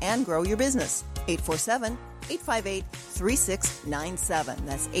market and grow your business. 847-858-3697.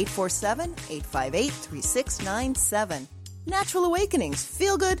 That's 847-858-3697. Natural Awakenings.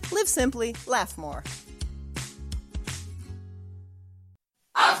 Feel good, live simply, laugh more.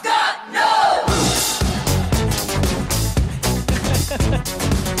 I've got no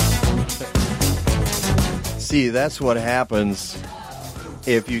See, that's what happens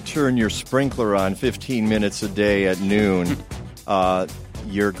if you turn your sprinkler on 15 minutes a day at noon.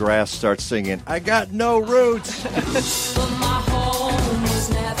 Your grass starts singing, I got no roots.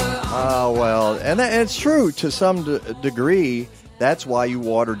 Oh, well, and it's true to some degree. That's why you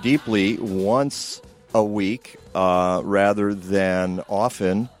water deeply once a week rather than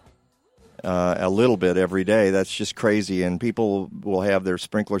often, a little bit every day. That's just crazy. And people will have their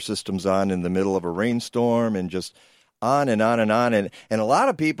sprinkler systems on in the middle of a rainstorm and just on and on and on. And a lot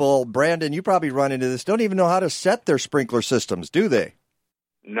of people, Brandon, you probably run into this, don't even know how to set their sprinkler systems, do they?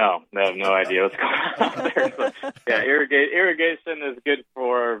 No, they have no idea what's going on there. So, yeah, irrigation is good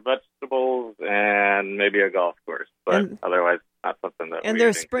for vegetables and maybe a golf course, but otherwise not something that. And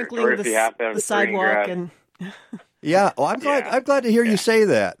they're sprinkling the sidewalk and. Yeah, well, I'm glad to hear you say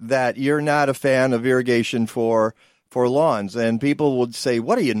that you're not a fan of irrigation for lawns, and people would say,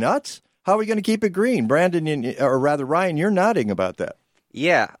 "What are you, nuts? How are we going to keep it green?" Brandon, or rather Ryan, you're nodding about that.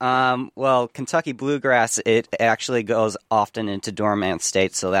 Yeah, well, Kentucky bluegrass, it actually goes often into dormant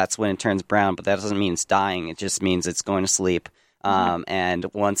state, so that's when it turns brown, but that doesn't mean it's dying. It just means it's going to sleep. And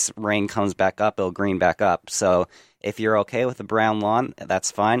once rain comes back up, it'll green back up. So if you're okay with a brown lawn,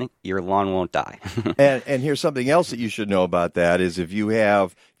 that's fine. Your lawn won't die. and here's something else that you should know about that is if your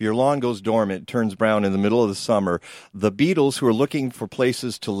lawn goes dormant, turns brown in the middle of the summer, the beetles who are looking for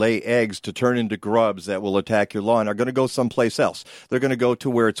places to lay eggs to turn into grubs that will attack your lawn are going to go someplace else. They're going to go to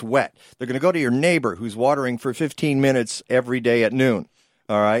where it's wet. They're going to go to your neighbor who's watering for 15 minutes every day at noon,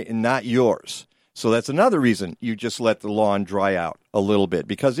 all right, and not yours. So that's another reason you just let the lawn dry out a little bit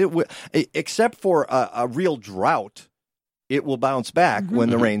because except for a real drought, it will bounce back when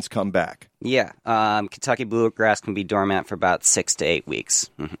the rains come back. Yeah, Kentucky bluegrass can be dormant for about 6 to 8 weeks.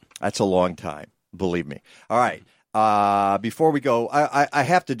 That's a long time. Believe me. All right. Before we go, I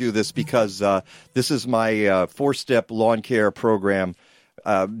have to do this because this is my 4-step lawn care program.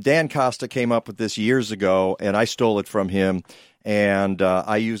 Dan Costa came up with this years ago, and I stole it from him, and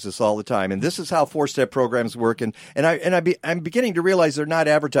I use this all the time. And this is how 4-step programs work. And I'm beginning to realize they're not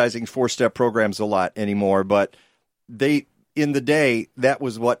advertising 4-step programs a lot anymore, but in the day, that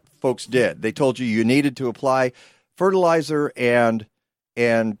was what folks did. They told you needed to apply fertilizer and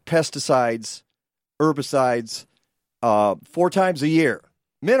pesticides, herbicides, 4 times a year,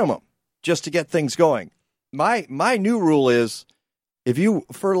 minimum, just to get things going. My new rule is if you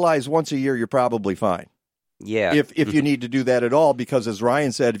fertilize once a year, you're probably fine. Yeah. If you need to do that at all, because as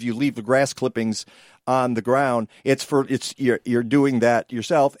Ryan said, if you leave the grass clippings on the ground, you're doing that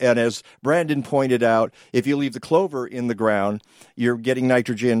yourself. And as Brandon pointed out, if you leave the clover in the ground, you're getting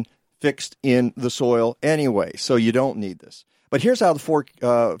nitrogen fixed in the soil anyway, so you don't need this. But here's how the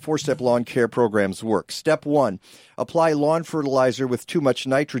 4-step lawn care programs work. Step 1, apply lawn fertilizer with too much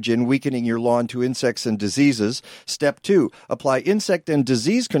nitrogen, weakening your lawn to insects and diseases. Step 2, apply insect and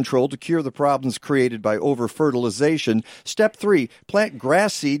disease control to cure the problems created by over-fertilization. Step 3, plant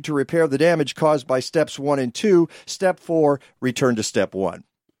grass seed to repair the damage caused by steps 1 and 2. Step 4, return to step 1.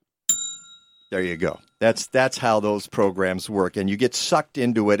 There you go. That's how those programs work, and you get sucked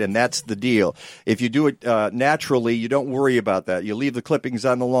into it, and that's the deal. If you do it naturally, you don't worry about that. You leave the clippings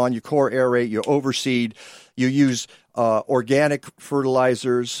on the lawn, you core aerate, you overseed, you use organic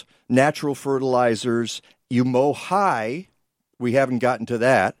fertilizers, natural fertilizers, you mow high. We haven't gotten to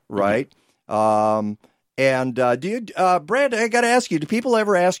that, right? Mm-hmm. And do you, Brad, I got to ask you, do people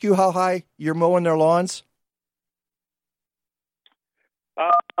ever ask you how high you're mowing their lawns?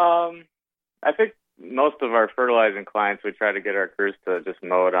 I think most of our fertilizing clients, we try to get our crews to just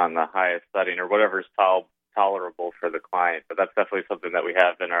mow it on the highest setting or whatever's tolerable for the client. But that's definitely something that we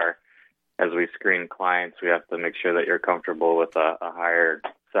have as we screen clients, we have to make sure that you're comfortable with a higher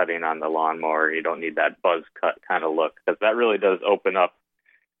setting on the lawnmower. You don't need that buzz cut kind of look, because that really does open up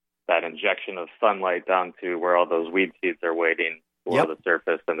that injection of sunlight down to where all those weed seeds are waiting below the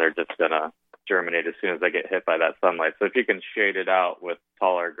surface, and they're just going to germinate as soon as they get hit by that sunlight. So if you can shade it out with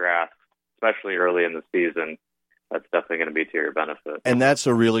taller grass, especially early in the season, that's definitely going to be to your benefit. And that's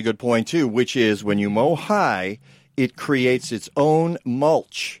a really good point, too, which is when you mow high, it creates its own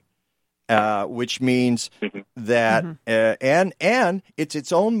mulch, which means that, and it's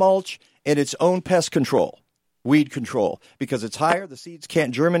its own mulch and its own pest control, weed control. Because it's higher, the seeds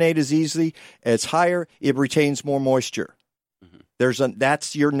can't germinate as easily. It's higher, it retains more moisture.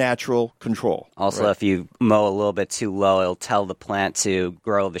 That's your natural control. Also, if you mow a little bit too low, it'll tell the plant to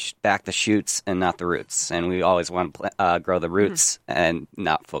grow back the shoots and not the roots. And we always want to grow the roots and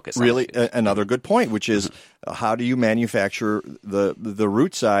not focus on the shoots. Another good point, which is how do you manufacture the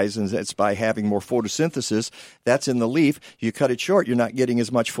root size? And it's by having more photosynthesis. That's in the leaf. You cut it short, you're not getting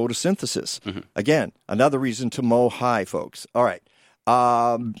as much photosynthesis. Again, another reason to mow high, folks. All right.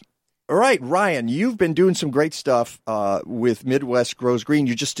 All right, Ryan, you've been doing some great stuff with Midwest Grows Green.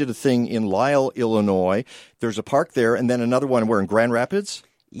 You just did a thing in Lisle, Illinois. There's a park there, and then another one where in Grand Rapids?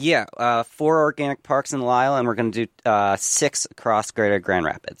 Yeah, 4 organic parks in Lisle, and we're going to do 6 across Greater Grand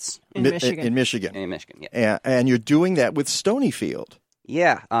Rapids. In Michigan. In Michigan. In Michigan, yeah. And you're doing that with Stonyfield.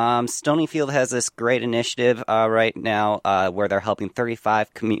 Yeah, Stonyfield has this great initiative right now where they're helping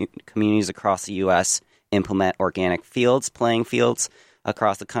 35 communities across the U.S. implement organic playing fields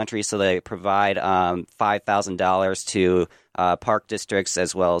across the country. So they provide $5,000 to park districts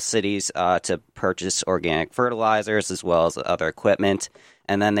as well as cities to purchase organic fertilizers as well as other equipment.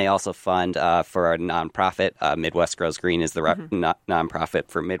 And then they also fund for a nonprofit. Midwest Grows Green is the nonprofit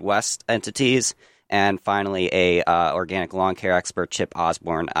for Midwest entities. And finally, a organic lawn care expert, Chip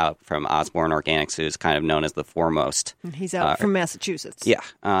Osborne, out from Osborne Organics, who's kind of known as the foremost. He's out from Massachusetts. Yeah,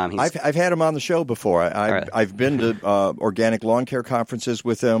 I've had him on the show before. I've been to organic lawn care conferences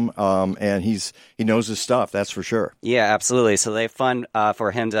with him, and he knows his stuff. That's for sure. Yeah, absolutely. So they fund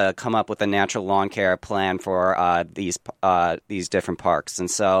for him to come up with a natural lawn care plan for these different parks.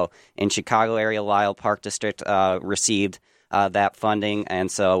 And so in Chicago area, Lisle Park District received that funding, and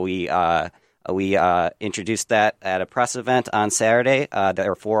so we introduced that at a press event on Saturday.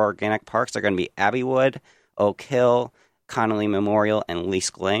 There are 4 organic parks. They're going to be Abbeywood, Oak Hill, Connolly Memorial, and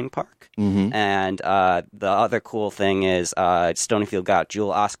Lease Lane Park. And the other cool thing is Stonyfield got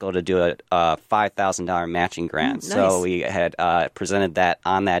Jewel Osco to do a $5,000 matching grant. Nice. So we had presented that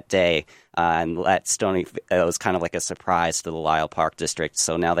on that day and let Stonyfield. It was kind of like a surprise to the Lisle Park District.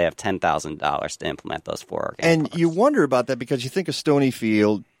 So now they have $10,000 to implement those 4 organic And parks. you wonder about that because you think of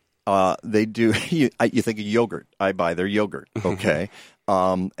Stonyfield. They do. You think of yogurt. I buy their yogurt. Okay,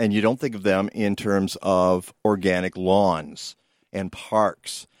 And you don't think of them in terms of organic lawns and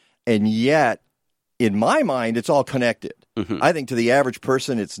parks. And yet, in my mind, it's all connected. I think to the average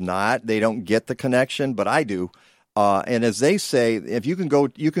person, it's not. They don't get the connection, but I do. And as they say, if you can go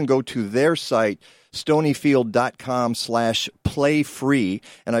to their site, stonyfield.com/playfree.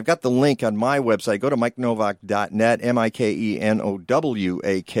 And I've got the link on my website. Go to MikeNowak.net,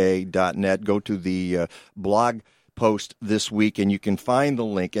 MikeNowak.net. Go to the blog post this week, and you can find the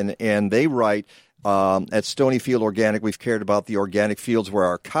link. And they write, at Stonyfield Organic, we've cared about the organic fields where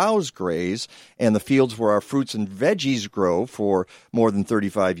our cows graze and the fields where our fruits and veggies grow for more than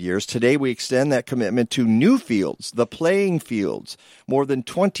 35 years. Today, we extend that commitment to new fields, the playing fields. More than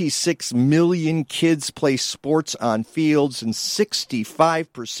 26 million kids play sports on fields, and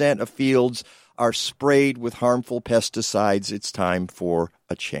 65% of fields are sprayed with harmful pesticides. It's time for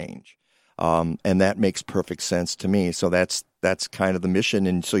a change. And that makes perfect sense to me. So that's kind of the mission.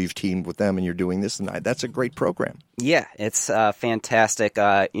 And so you've teamed with them and you're doing this, and that's a great program. Yeah, it's fantastic.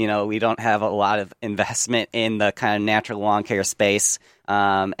 We don't have a lot of investment in the kind of natural lawn care space.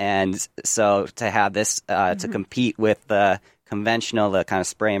 And so to have this to compete with the conventional, the kind of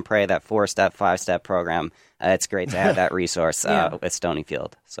spray and pray, that 4-step, 5-step program, it's great to have that resource with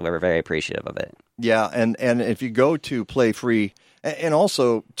Stonyfield. So we're very appreciative of it. Yeah, and if you go to Play Free and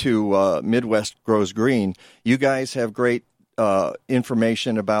also to Midwest Grows Green, you guys have great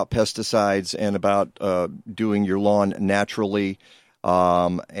information about pesticides and about doing your lawn naturally,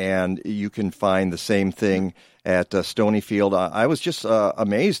 and you can find the same thing at Stonyfield. I was just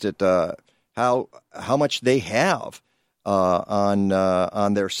amazed at how much they have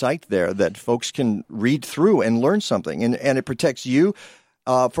on their site there that folks can read through and learn something, and it protects you.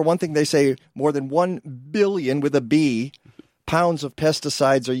 For one thing, they say more than 1 billion with a B pounds of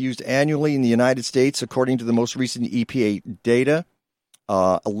pesticides are used annually in the United States, according to the most recent EPA data.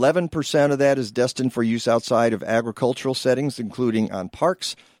 11% of that is destined for use outside of agricultural settings, including on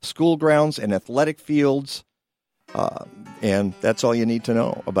parks, school grounds, and athletic fields. And that's all you need to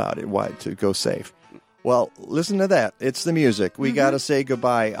know about it, why to go safe. Well, listen to that. It's the music. We got to say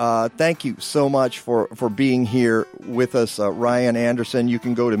goodbye. Thank you so much for being here with us, Ryan Anderson. You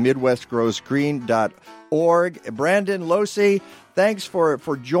can go to MidwestGrowsGreen.org. Brandon Losey, thanks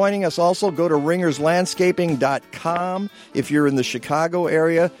for joining us. Also, go to RingersLandscaping.com if you're in the Chicago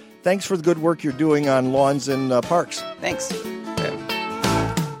area. Thanks for the good work you're doing on lawns and parks. Thanks.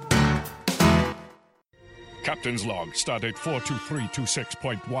 Captain's log, stardate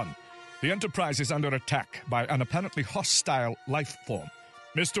 42326.1. The Enterprise is under attack by an apparently hostile life form.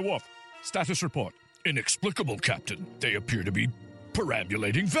 Mr. Wolf, status report. Inexplicable, Captain. They appear to be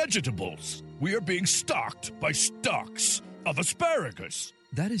perambulating vegetables. We are being stalked by stalks of asparagus.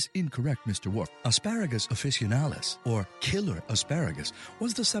 That is incorrect, Mr. Wolf. Asparagus officinalis, or killer asparagus,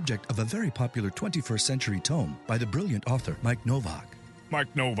 was the subject of a very popular 21st century tome by the brilliant author Mike Novak.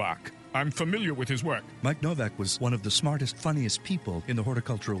 Mike Novak. I'm familiar with his work. Mike Novak was one of the smartest, funniest people in the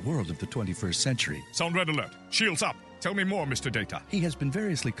horticultural world of the 21st century. Sound red alert. Shields up. Tell me more, Mr. Data. He has been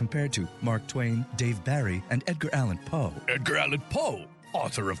variously compared to Mark Twain, Dave Barry, and Edgar Allan Poe. Edgar Allan Poe,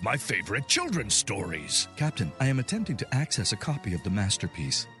 author of my favorite children's stories. Captain, I am attempting to access a copy of the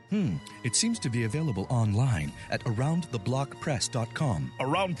masterpiece. It seems to be available online at AroundTheBlockPress.com.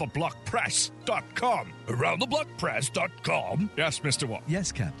 AroundTheBlockPress.com. AroundTheBlockPress.com? Yes, Mr. Wolf.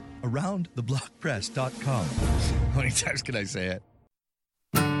 Yes, Captain. AroundTheBlockPress.com. How many times can I say it?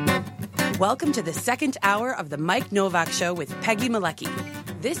 Welcome to the second hour of the Mike Novak Show with Peggy Malecki.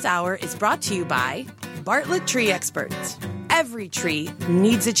 This hour is brought to you by Bartlett Tree Experts. Every tree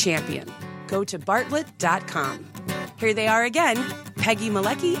needs a champion. Go to Bartlett.com. Here they are again, Peggy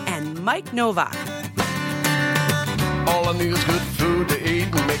Malecki and Mike Novak. All I need is good food to eat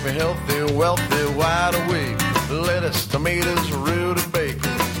and make me healthy, wealthy, wide awake. Lettuce, tomatoes, root and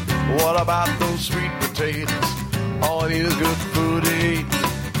bacon. What about those sweet potatoes? All I need is good food to eat.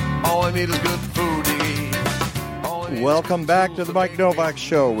 All I need is good food to eat. Welcome back to the Mike Novak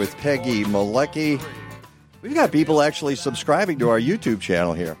Show with Peggy Malecki. We've got people actually subscribing to our YouTube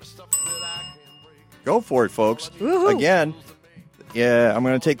channel here. Go for it, folks. Woo-hoo. Again, I'm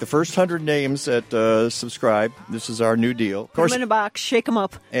going to take the first 100 names that subscribe. This is our new deal. Of course, put them in a box, shake them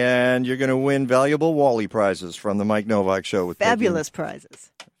up. And you're going to win valuable Wally prizes from the Mike Novak Show with Fabulous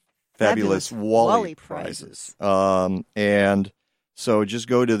prizes. Fabulous Wally prizes. And so just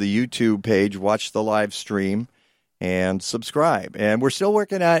go to the YouTube page, watch the live stream, and subscribe. And we're still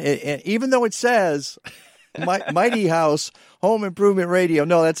working on it, even though it says Mighty House Home Improvement Radio.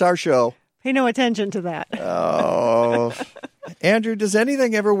 No, that's our show. Pay no attention to that. Oh, Andrew, does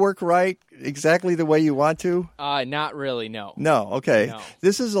anything ever work right exactly the way you want to? Not really, no. No, okay. No.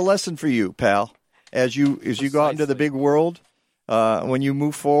 This is a lesson for you, pal. As you go out into the big world, when you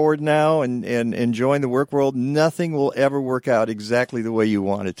move forward now and join the work world, nothing will ever work out exactly the way you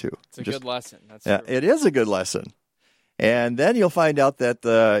want it to. It's a good lesson. That's true. It is a good lesson. And then you'll find out that,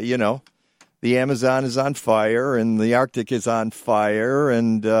 the Amazon is on fire and the Arctic is on fire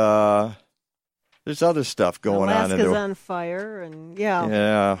and there's other stuff going on. Alaska's on fire and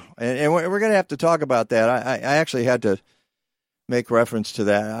Yeah. And we're going to have to talk about that. I actually had to make reference to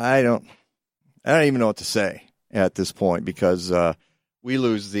that. I don't even know what to say at this point because we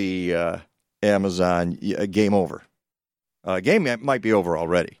lose the Amazon, game over. Game might be over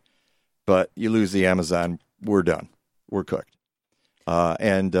already, but you lose the Amazon, we're done. We're cooked.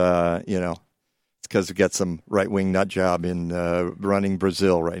 It's because we got some right-wing nut job in running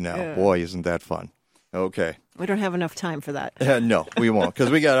Brazil right now. Yeah. Boy, isn't that fun. Okay. We don't have enough time for that. No, we won't, because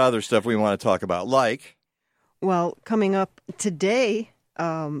we got other stuff we want to talk about, like... Well, coming up today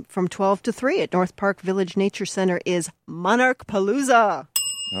from 12 to 3 at North Park Village Nature Center is Monarch Palooza.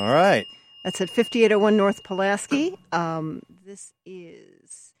 All right. That's at 5801 North Pulaski. This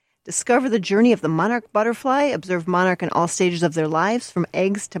is Discover the Journey of the Monarch Butterfly. Observe monarch in all stages of their lives, from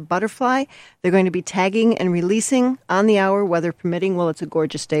eggs to butterfly. They're going to be tagging and releasing on the hour, weather permitting. Well, it's a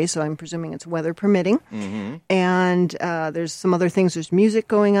gorgeous day, so I'm presuming it's weather permitting. Mm-hmm. And there's some other things. There's music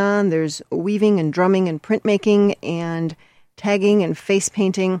going on. There's weaving and drumming and printmaking and tagging and face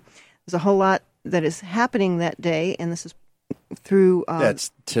painting. There's a whole lot that is happening that day, and this is through...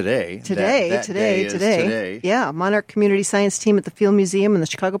 That's today. Today. Yeah, Monarch Community Science Team at the Field Museum in the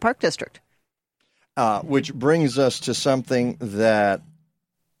Chicago Park District. Which brings us to something that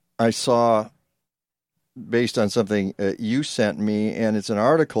I saw based on something you sent me, and it's an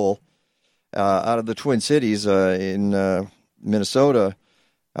article out of the Twin Cities in Minnesota.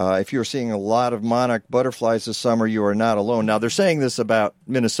 If you're seeing a lot of monarch butterflies this summer, you are not alone. Now, they're saying this about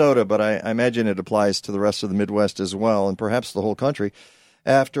Minnesota, but I imagine it applies to the rest of the Midwest as well, and perhaps the whole country.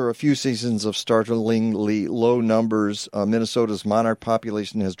 After a few seasons of startlingly low numbers, Minnesota's monarch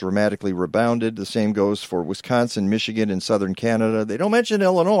population has dramatically rebounded. The same goes for Wisconsin, Michigan, and southern Canada. They don't mention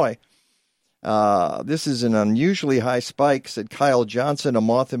Illinois. This is an unusually high spike, said Kyle Johnson, a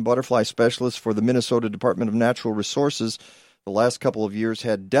moth and butterfly specialist for the Minnesota Department of Natural Resources. The last couple of years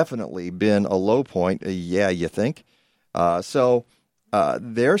had definitely been a low point. Yeah, you think? So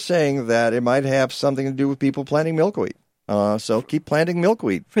they're saying that it might have something to do with people planting milkweed. So keep planting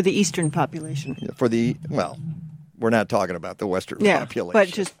milkweed. For the eastern population. We're not talking about the western population. But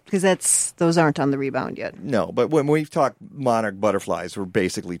just because those aren't on the rebound yet. No, but when we've talked monarch butterflies, we're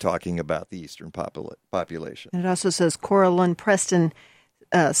basically talking about the eastern population. And it also says Cora Lund Preston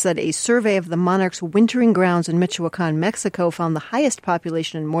said a survey of the monarch's wintering grounds in Michoacan, Mexico, found the highest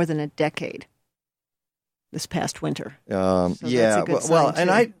population in more than a decade this past winter. So that's a good sign, and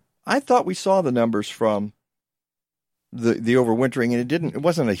too. I thought we saw the numbers from the overwintering, and it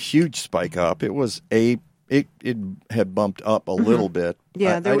wasn't a huge spike up. It was it had bumped up a little bit.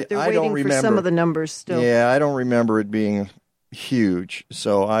 Yeah, they're waiting for some of the numbers still. Yeah, I don't remember it being huge,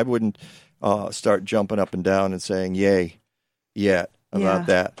 so I wouldn't start jumping up and down and saying yay yet about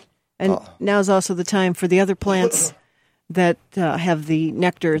that. And now's also the time for the other plants that have the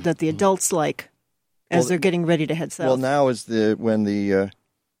nectar that the adults like as they're getting ready to head south. Well, now is when the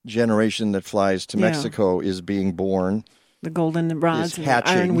generation that flies to Mexico is being born. The goldenrods and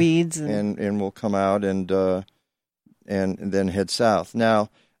hatching, ironweeds. And will come out and then head south. Now,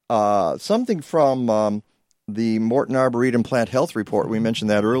 something from the Morton Arboretum Plant Health Report, we mentioned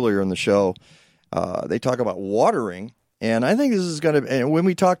that earlier in the show. They talk about watering. And I think this is going to, and when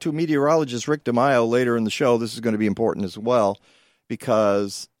we talk to meteorologist Rick DeMaio later in the show, this is going to be important as well,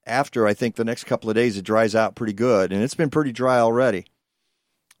 because after, I think, the next couple of days, it dries out pretty good, and it's been pretty dry already.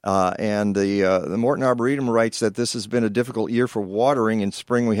 And the Morton Arboretum writes that this has been a difficult year for watering. In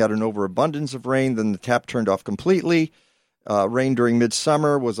spring, we had an overabundance of rain, then the tap turned off completely. Rain during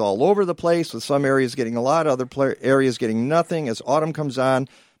midsummer was all over the place, with some areas getting a lot, other areas getting nothing. As autumn comes on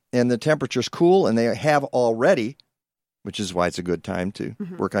and the temperatures cool, and they have already, which is why it's a good time to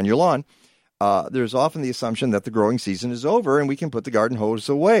work on your lawn, there's often the assumption that the growing season is over and we can put the garden hose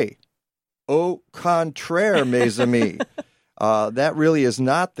away. Au contraire, mes amis. That really is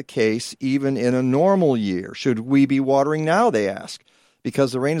not the case even in a normal year. Should we be watering now, they ask?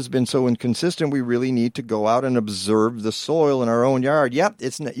 Because the rain has been so inconsistent, we really need to go out and observe the soil in our own yard. Yep,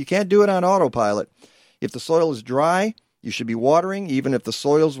 you can't do it on autopilot. If the soil is dry, you should be watering. Even if the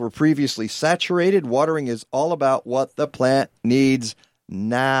soils were previously saturated, watering is all about what the plant needs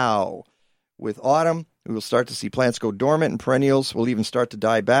now. With autumn, We will start to see plants go dormant, and perennials will even start to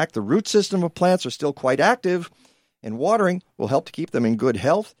die back. The root system of plants are still quite active, and watering will help to keep them in good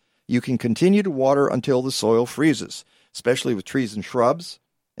health. You can continue to water until the soil freezes, especially with trees and shrubs,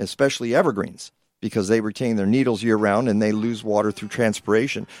 especially evergreens, because they retain their needles year-round and they lose water through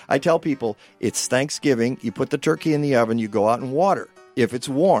transpiration. I tell people, it's Thanksgiving, you put the turkey in the oven, you go out and water. If it's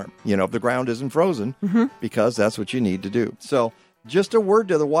warm, if the ground isn't frozen, because that's what you need to do. So just a word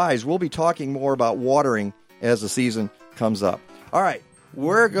to the wise. We'll be talking more about watering as the season comes up. All right,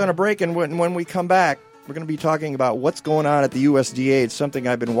 we're going to break, and when we come back, we're going to be talking about what's going on at the USDA. It's something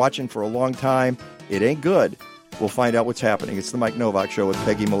I've been watching for a long time. It ain't good. We'll find out what's happening. It's the Mike Novak Show with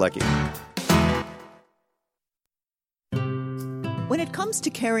Peggy Malecki. When it comes to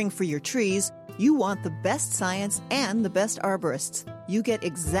caring for your trees, you want the best science and the best arborists. You get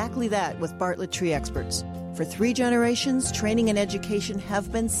exactly that with Bartlett Tree Experts. For 3 generations, training and education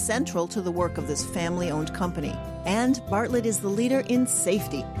have been central to the work of this family-owned company. And Bartlett is the leader in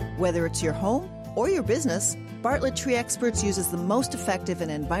safety. Whether it's your home or your business, Bartlett Tree Experts uses the most effective and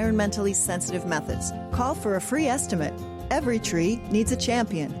environmentally sensitive methods. Call for a free estimate. Every tree needs a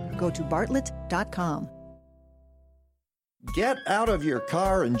champion. Go to bartlett.com. Get out of your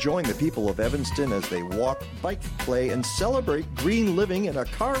car and join the people of Evanston as they walk, bike, play, and celebrate green living in a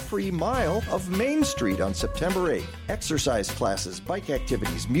car-free mile of Main Street on September 8th. Exercise classes, bike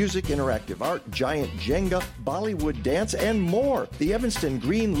activities, music, interactive art, giant Jenga, Bollywood dance, and more. The Evanston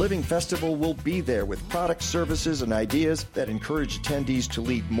Green Living Festival will be there with products, services, and ideas that encourage attendees to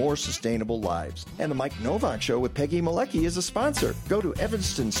lead more sustainable lives. And the Mike Novak Show with Peggy Malecki is a sponsor. Go to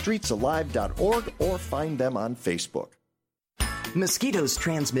evanstonstreetsalive.org or find them on Facebook. Mosquitoes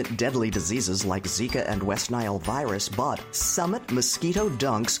transmit deadly diseases like Zika and West Nile virus, but Summit Mosquito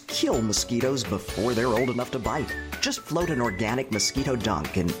Dunks kill mosquitoes before they're old enough to bite. Just float an organic mosquito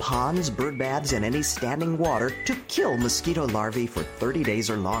dunk in ponds, bird baths, and any standing water to kill mosquito larvae for 30 days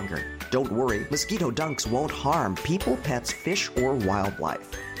or longer. Don't worry, mosquito dunks won't harm people, pets, fish, or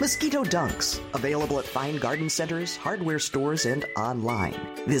wildlife. Mosquito Dunks, available at fine garden centers, hardware stores, and online.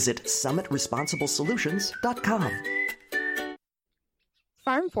 Visit summitresponsiblesolutions.com.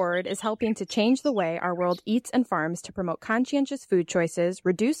 Farm Forward is helping to change the way our world eats and farms to promote conscientious food choices,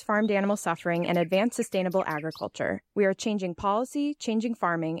 reduce farmed animal suffering, and advance sustainable agriculture. We are changing policy, changing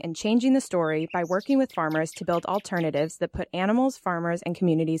farming, and changing the story by working with farmers to build alternatives that put animals, farmers, and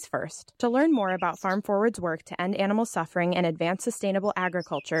communities first. To learn more about Farm Forward's work to end animal suffering and advance sustainable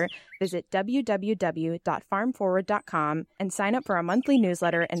agriculture, visit www.farmforward.com and sign up for our monthly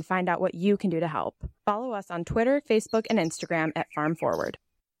newsletter and find out what you can do to help. Follow us on Twitter, Facebook, and Instagram at Farm Forward.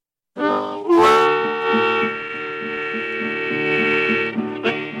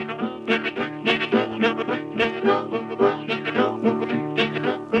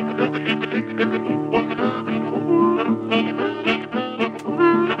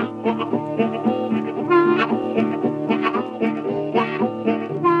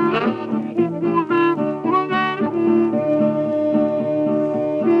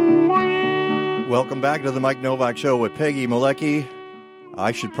 Welcome back to the Mike Novak Show with Peggy Malecki.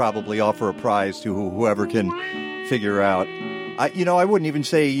 I should probably offer a prize to whoever can figure out. I wouldn't even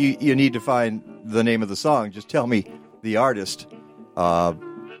say you need to find the name of the song. Just tell me the artist,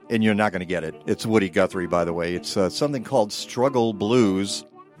 and you're not going to get it. It's Woody Guthrie, by the way. It's something called Struggle Blues,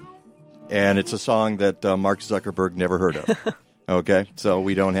 and it's a song that Mark Zuckerberg never heard of. Okay, so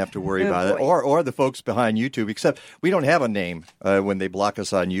we don't have to worry about it, or the folks behind YouTube. Except we don't have a name when they block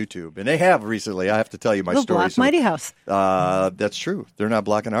us on YouTube, and they have recently. I have to tell you my story. Block Mighty House. That's true. They're not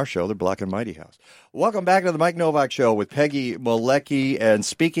blocking our show; they're blocking Mighty House. Welcome back to the Mike Novak Show with Peggy Malecki. And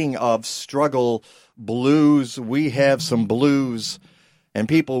speaking of struggle blues, we have some blues and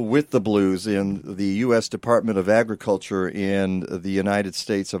people with the blues in the U.S. Department of Agriculture in the United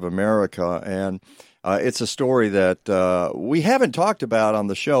States of America, and it's a story that we haven't talked about on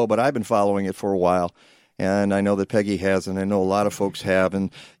the show, but I've been following it for a while, and I know that Peggy has, and I know a lot of folks have,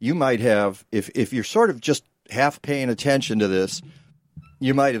 and you might have, if you're sort of just half paying attention to this,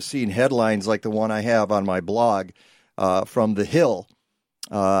 you might have seen headlines like the one I have on my blog from The Hill,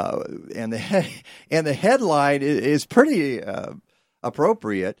 and the headline is pretty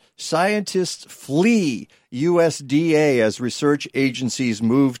appropriate. Scientists flee USDA as research agencies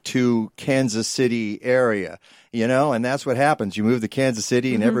move to Kansas City area. And that's what happens. You move to Kansas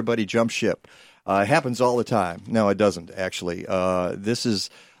City and everybody jumps ship. It happens all the time. No, it doesn't, actually. This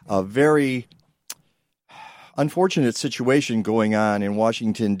is a very unfortunate situation going on in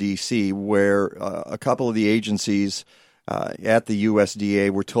Washington, D.C., where a couple of the agencies at the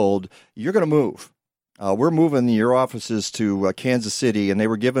USDA were told, you're going to move. we're moving your offices to Kansas City, and they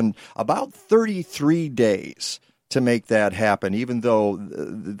were given about 33 days to make that happen, even though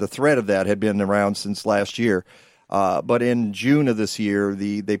the threat of that had been around since last year. But in June of this year,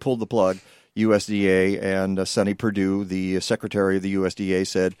 they pulled the plug. USDA and Sonny Perdue, the secretary of the USDA,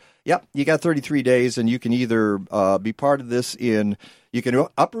 said, yep, you got 33 days, and you can either be part of this you can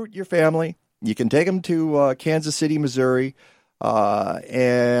uproot your family, you can take them to Kansas City, Missouri,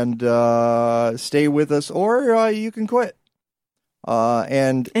 and stay with us, or you can quit.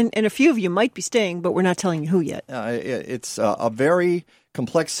 And a few of you might be staying, but we're not telling you who yet. It's a very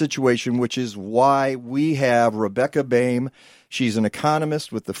complex situation, which is why we have Rebecca Boehm. She's an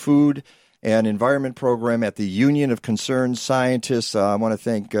economist with the Food and Environment Program at the Union of Concerned Scientists. I want to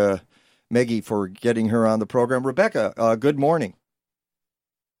thank Meggie for getting her on the program. Rebecca, good morning.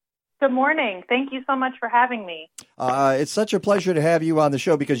 Good morning. Thank you so much for having me. It's such a pleasure to have you on the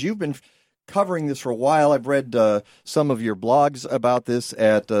show because you've been covering this for a while. I've read some of your blogs about this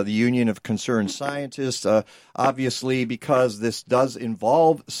at the Union of Concerned Scientists, obviously because this does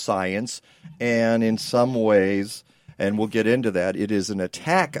involve science, and in some ways, and we'll get into that, it is an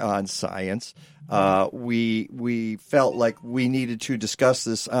attack on science. We felt like we needed to discuss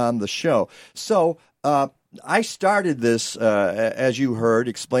this on the show. So I started this, as you heard,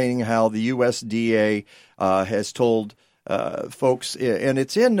 explaining how the USDA has told folks, and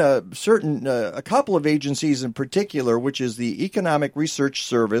it's in a couple of agencies in particular, which is the Economic Research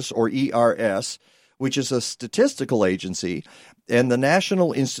Service, or ERS, which is a statistical agency, and the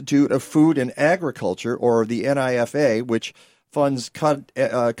National Institute of Food and Agriculture, or the NIFA, which funds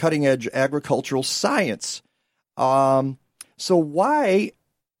cutting-edge agricultural science. So why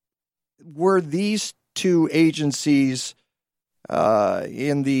were these two agencies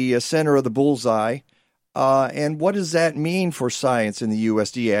in the center of the bullseye? And what does that mean for science in the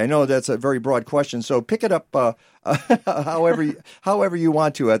USDA? I know that's a very broad question, so pick it up however you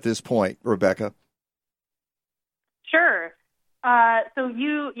want to at this point, Rebecca. Sure. So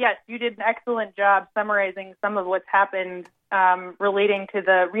you did an excellent job summarizing some of what's happened relating to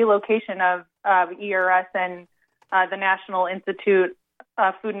the relocation of ERS and the National Institute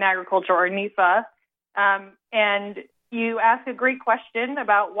of Food and Agriculture, or NIFA. And you asked a great question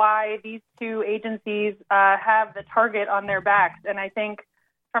about why these two agencies have the target on their backs. And I think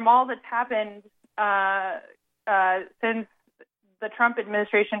from all that's happened since the Trump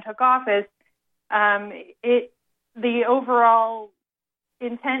administration took office, the overall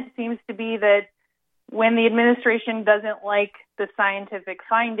intent seems to be that when the administration doesn't like the scientific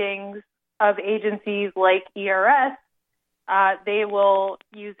findings of agencies like ERS, they will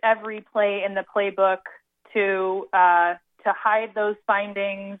use every play in the playbook to hide those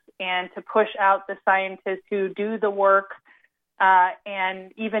findings and to push out the scientists who do the work,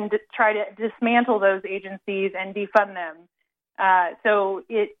 and even try to dismantle those agencies and defund them. So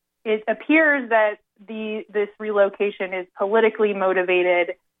it appears that this relocation is politically motivated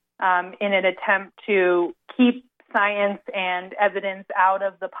in an attempt to keep science and evidence out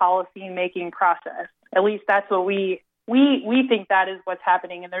of the policy-making process. At least that's what we think that is what's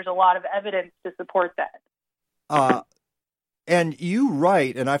happening, and there's a lot of evidence to support that. And you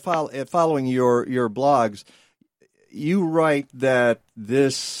write, and following your blogs, you write that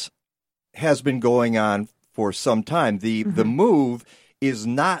this has been going on for some time. The move is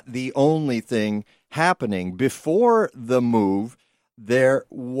not the only thing happening. Before the move, there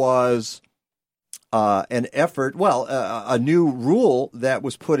was an effort, a new rule that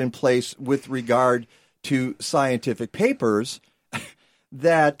was put in place with regard to scientific papers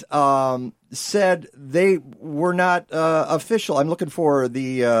that said they were not official. I'm looking for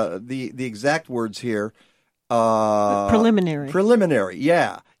the exact words here. Preliminary. Preliminary.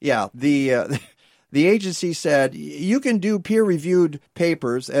 Yeah. The agency said you can do peer-reviewed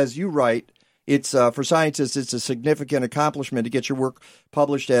papers, as you write. It's for scientists. It's a significant accomplishment to get your work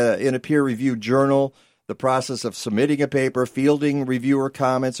published in a peer-reviewed journal. The process of submitting a paper, fielding reviewer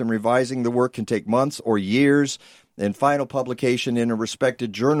comments, and revising the work can take months or years. And final publication in a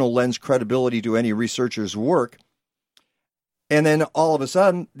respected journal lends credibility to any researcher's work. And then all of a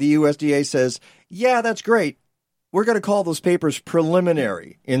sudden, the USDA says, yeah, that's great. We're going to call those papers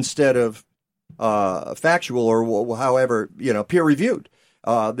preliminary instead of factual or however, peer-reviewed.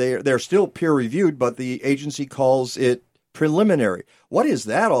 They're still peer-reviewed, but the agency calls it preliminary. What is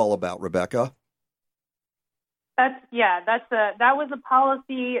that all about, Rebecca? That was a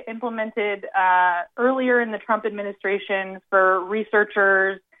policy implemented earlier in the Trump administration for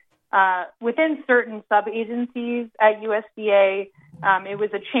researchers within certain sub-agencies at USDA, it was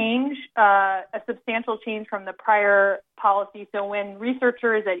a change, a substantial change from the prior policy. So when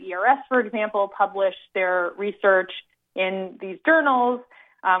researchers at ERS, for example, publish their research in these journals,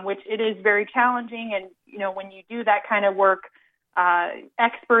 which it is very challenging, and when you do that kind of work,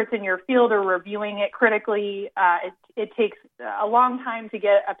 experts in your field are reviewing it critically. It takes a long time to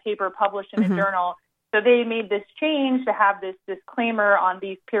get a paper published in a journal. So they made this change to have this disclaimer on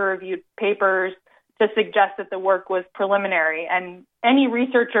these peer-reviewed papers to suggest that the work was preliminary. And any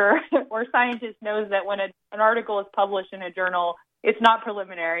researcher or scientist knows that when an article is published in a journal, it's not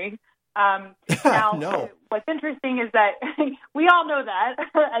preliminary. Now, what's interesting is that we all know that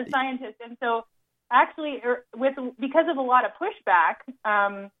as scientists. And so actually, because of a lot of pushback,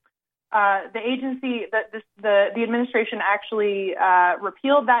 the agency, the administration actually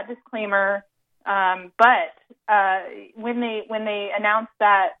repealed that disclaimer. But when they announced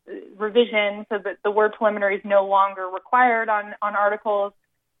that revision so that the word preliminary is no longer required on articles,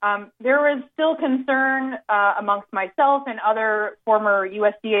 there was still concern amongst myself and other former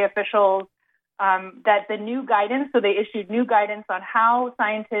USDA officials that the new guidance, so they issued new guidance on how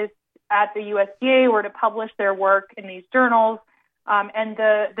scientists at the USDA were to publish their work in these journals, and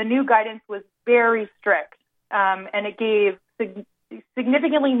the new guidance was very strict, and it gave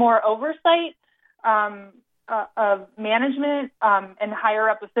significantly more oversight of management and higher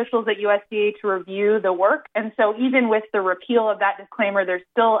up officials at USDA to review the work. And so even with the repeal of that disclaimer, there's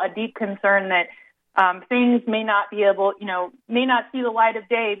still a deep concern that things may not see the light of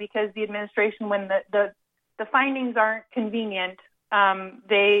day because the administration, when the findings aren't convenient,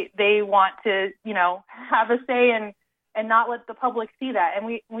 they want to, have a say and not let the public see that. And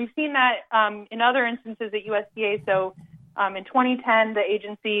we've seen that in other instances at USDA. So in 2010, the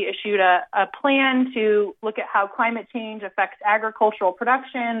agency issued a plan to look at how climate change affects agricultural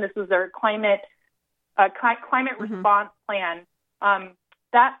production. This was their climate response plan.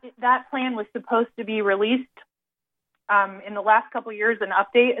 That plan was supposed to be released in the last couple of years, an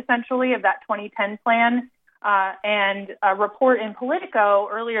update essentially of that 2010 plan. And a report in Politico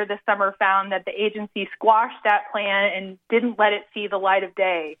earlier this summer found that the agency squashed that plan and didn't let it see the light of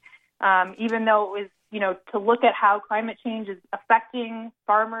day, even though it was to look at how climate change is affecting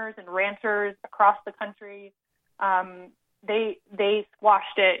farmers and ranchers across the country. They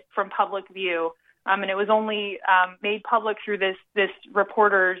squashed it from public view, and it was only made public through this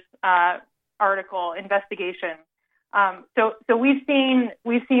reporter's article investigation. So we've seen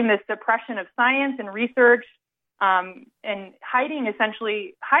this suppression of science and research, and hiding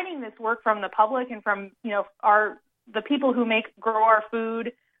this work from the public and from the people who grow our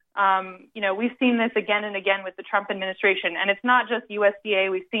food. We've seen this again and again with the Trump administration, and it's not just USDA.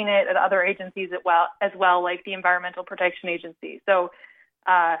 We've seen it at other agencies as well, like the Environmental Protection Agency. So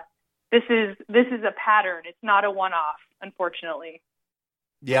this is a pattern. It's not a one-off, unfortunately.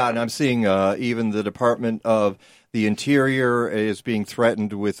 Yeah, and I'm seeing even the Department of the Interior is being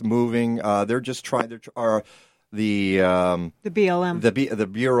threatened with moving. They're just trying. The BLM, the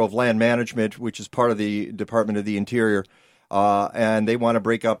Bureau of Land Management, which is part of the Department of the Interior. And they want to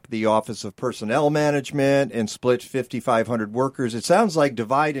break up the Office of Personnel Management and split 5,500 workers. It sounds like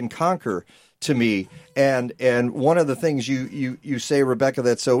divide and conquer to me. And one of the things you say, Rebecca,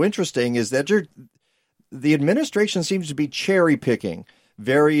 that's so interesting is that the administration seems to be cherry picking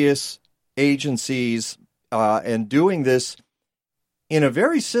various agencies and doing this in a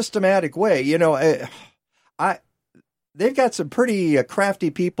very systematic way. They've got some pretty crafty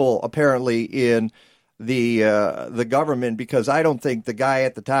people apparently in the government, because I don't think the guy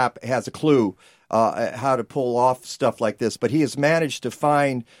at the top has a clue how to pull off stuff like this. But he has managed to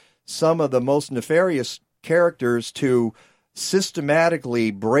find some of the most nefarious characters to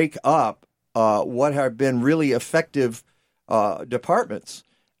systematically break up what have been really effective departments,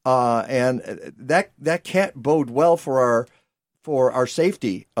 and that can't bode well for our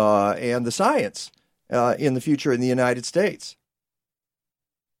safety and the science in the future in the United States.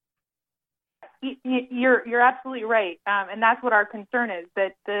 You're absolutely right, and that's what our concern is,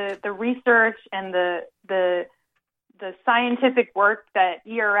 that the research and the scientific work that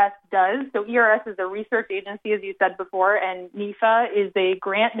ERS does. So ERS is a research agency, as you said before, and NEFA is a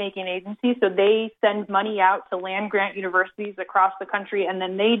grant-making agency. So they send money out to land-grant universities across the country, and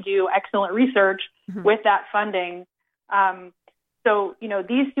then they do excellent research with that funding. So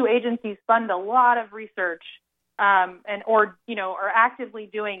these two agencies fund a lot of research, or are actively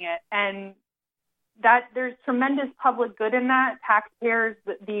doing it, and that there's tremendous public good in that. Taxpayers,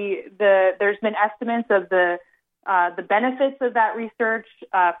 there's been estimates of the benefits of that research.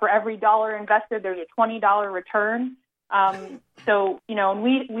 For every dollar invested, there's a $20 return. So, and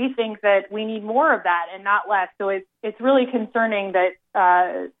we think that we need more of that and not less. So it's really concerning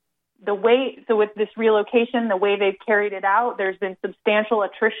that with this relocation, the way they've carried it out, there's been substantial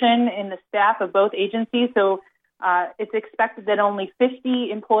attrition in the staff of both agencies. So it's expected that only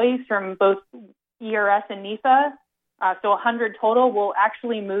 50 employees from both ERS and NEFA, so 100 total, will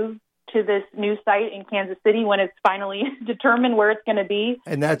actually move to this new site in Kansas City when it's finally determined where it's going to be.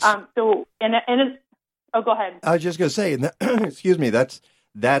 And that's go ahead. I was just going to say, excuse me, that's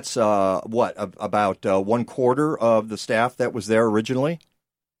what, about 1/4 of the staff that was there originally?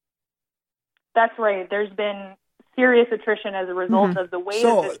 That's right. There's been serious attrition as a result of the way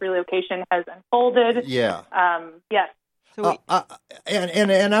that this relocation has unfolded. Yeah. Yes.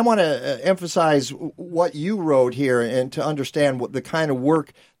 And I want to emphasize what you wrote here and to understand what the kind of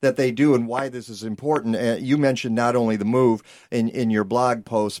work that they do and why this is important. You mentioned not only the move in your blog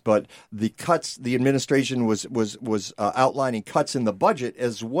post, but the cuts. The administration was outlining cuts in the budget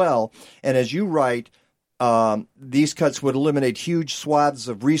as well. And as you write, these cuts would eliminate huge swaths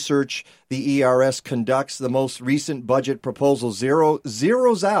of research the ERS conducts. The most recent budget proposal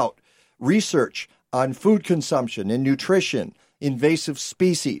zeroes out research on food consumption and nutrition, invasive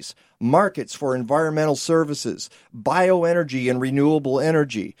species, markets for environmental services, bioenergy and renewable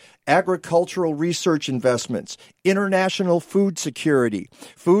energy, agricultural research investments, international food security,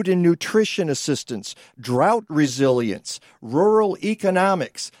 food and nutrition assistance, drought resilience, rural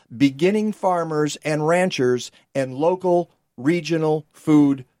economics, beginning farmers and ranchers, and local regional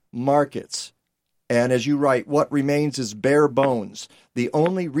food markets. And as you write, what remains is bare bones. The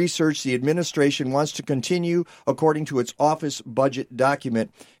only research the administration wants to continue, according to its office budget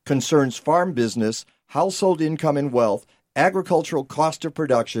document, concerns farm business, household income and wealth, agricultural cost of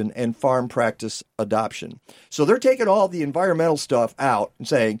production, and farm practice adoption. So they're taking all the environmental stuff out and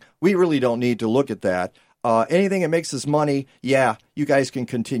saying, we really don't need to look at that. Anything that makes us money, yeah, you guys can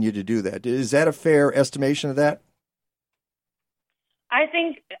continue to do that. Is that a fair estimation of that? I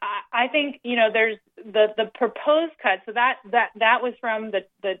think there's the proposed cuts. So that was from the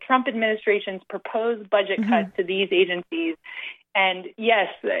Trump administration's proposed budget cuts to these agencies, and yes,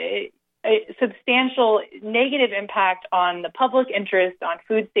 a substantial negative impact on the public interest, on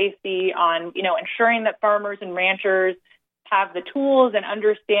food safety, on ensuring that farmers and ranchers have the tools and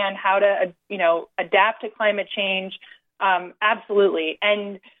understand how to adapt to climate change. Absolutely,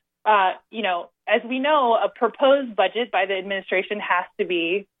 and as we know, a proposed budget by the administration has to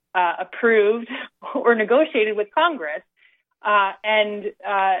be approved or negotiated with Congress. So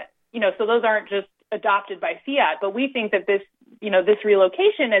those aren't just adopted by fiat. But we think that this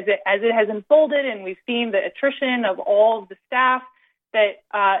relocation, as it has unfolded, and we've seen the attrition of all of the staff, that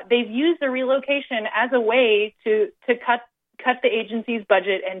they've used the relocation as a way to cut the agency's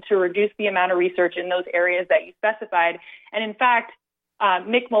budget and to reduce the amount of research in those areas that you specified. And in fact,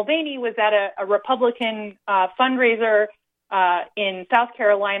 Mick Mulvaney was at a Republican fundraiser in South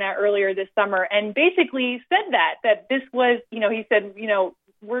Carolina earlier this summer and basically said that this was, he said,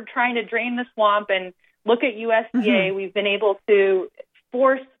 we're trying to drain the swamp and look at USDA. We've been able to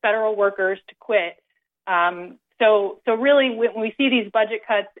force federal workers to quit. So really, when we see these budget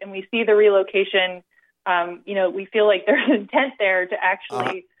cuts and we see the relocation, we feel like there's intent there to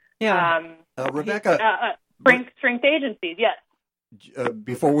actually Rebecca, shrink the agencies. Yes.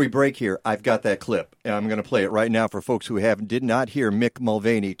 Before we break here, I've got that clip, and I'm going to play it right now for folks who did not hear Mick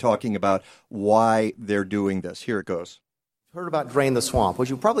Mulvaney talking about why they're doing this. Here it goes. Heard about Drain the Swamp. What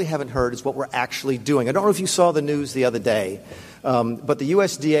you probably haven't heard is what we're actually doing. I don't know if you saw the news the other day, but the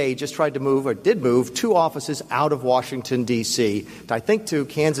USDA just did move 2 offices out of Washington, D.C., to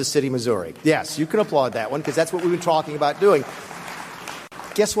Kansas City, Missouri. Yes, you can applaud that one because that's what we've been talking about doing.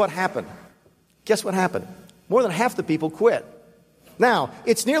 Guess what happened? More than half the people quit. Now,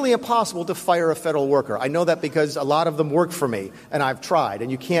 it's nearly impossible to fire a federal worker. I know that because a lot of them work for me, and I've tried,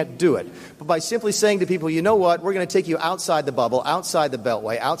 and you can't do it. But by simply saying to people, you know what, we're going to take you outside the bubble, outside the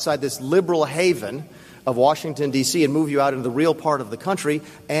Beltway, outside this liberal haven of Washington, D.C., and move you out into the real part of the country,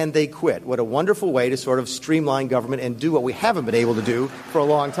 and they quit. What a wonderful way to sort of streamline government and do what we haven't been able to do for a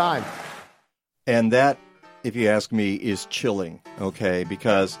long time. And that, if you ask me, is chilling, okay,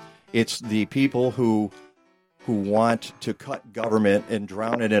 because it's the people who want to cut government and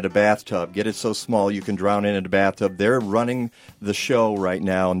drown it in a bathtub, get it so small you can drown it in a bathtub. They're running the show right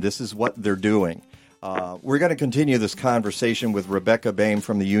now, and this is what they're doing. We're going to continue this conversation with Rebecca Boehm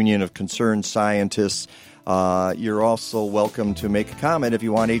from the Union of Concerned Scientists. You're also welcome to make a comment if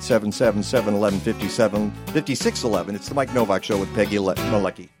you want, 877-711-5611. It's the Mike Novak Show with Peggy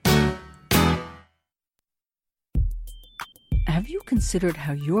Malecki. Have you considered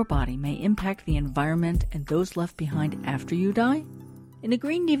how your body may impact the environment and those left behind after you die? In a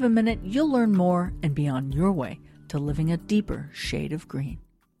Green Diva Minute, you'll learn more and be on your way to living a deeper shade of green.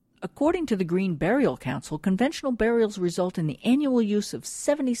 According to the Green Burial Council, conventional burials result in the annual use of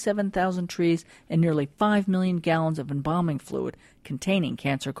 77,000 trees and nearly 5 million gallons of embalming fluid containing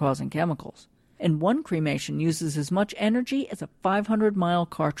cancer-causing chemicals. And one cremation uses as much energy as a 500-mile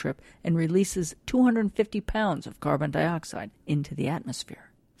car trip and releases 250 pounds of carbon dioxide into the atmosphere.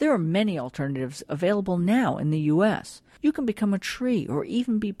 There are many alternatives available now in the U.S. You can become a tree or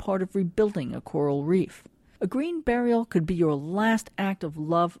even be part of rebuilding a coral reef. A green burial could be your last act of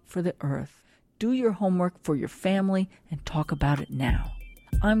love for the earth. Do your homework for your family and talk about it now.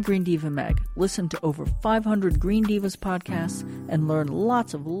 I'm Green Diva Meg. Listen to over 500 Green Divas podcasts and learn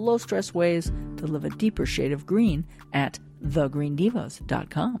lots of low-stress ways to live a deeper shade of green at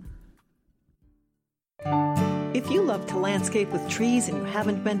thegreendivas.com. If you love to landscape with trees and you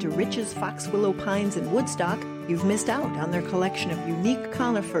haven't been to Rich's Fox Willow Pines in Woodstock, you've missed out on their collection of unique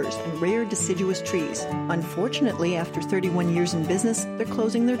conifers and rare deciduous trees. Unfortunately, after 31 years in business, they're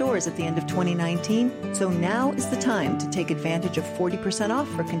closing their doors at the end of 2019, so now is the time to take advantage of 40% off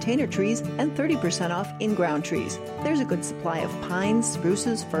for container trees and 30% off in-ground trees. There's a good supply of pines,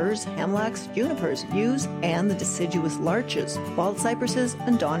 spruces, firs, hemlocks, junipers, yews, and the deciduous larches, bald cypresses,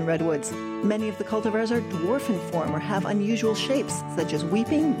 and dawn redwoods. Many of the cultivars are dwarf in form or have unusual shapes, such as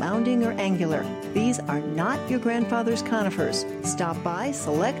weeping, mounding, or angular. These are not your grandfather's conifers. Stop by,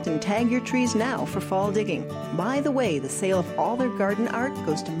 select, and tag your trees now for fall digging. By the way, the sale of all their garden art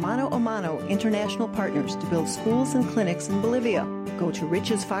goes to Mano a Mano International Partners to build schools and clinics in Bolivia. Go to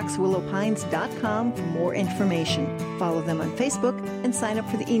richesfoxwillowpines.com for more information. Follow them on Facebook and sign up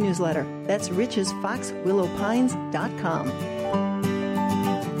for the e-newsletter. That's richesfoxwillowpines.com.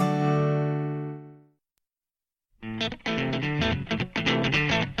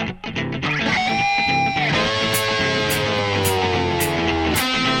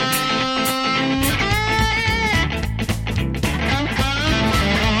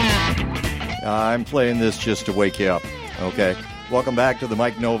 I'm playing this just to wake you up, okay? Welcome back to the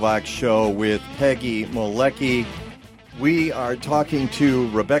Mike Novak Show with Peggy Malecki. We are talking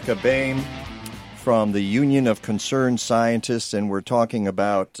to Rebecca Boehm from the Union of Concerned Scientists, and we're talking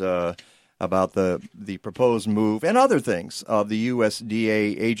about the proposed move and other things of the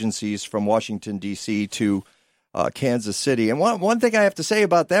USDA agencies from Washington, D.C. to Kansas City. And one thing I have to say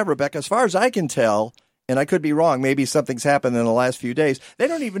about that, Rebecca, as far as I can tell, and I could be wrong, maybe something's happened in the last few days, they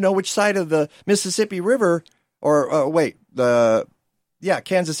don't even know which side of the Mississippi River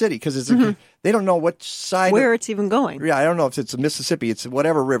Kansas City, because they don't know which side. Where it's even going. Yeah, I don't know if it's the Mississippi. It's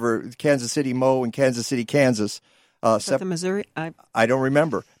whatever river, Kansas City, Mo, and Kansas City, Kansas. The Missouri? I don't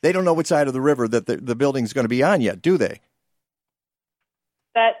remember. They don't know which side of the river that the building's going to be on yet, do they?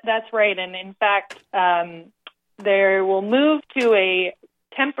 That's right. And in fact, they will move to a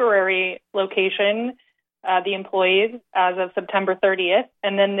temporary location, the employees, as of September 30th.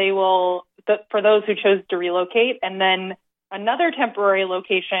 And then they will, for those who chose to relocate, and then another temporary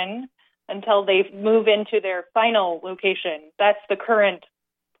location until they move into their final location. That's the current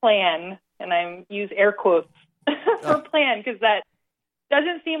plan. And I use air quotes for plan, because that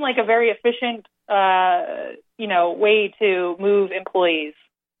doesn't seem like a very efficient, way to move employees.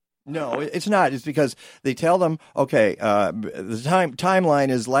 No, it's not. It's because they tell them, okay, the timeline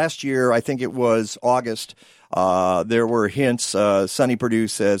is last year, I think it was August. There were hints.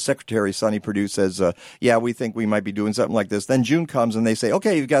 Secretary Sonny Perdue says, we think we might be doing something like this. Then June comes and they say,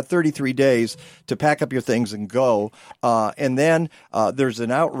 okay, you've got 33 days to pack up your things and go. And then there's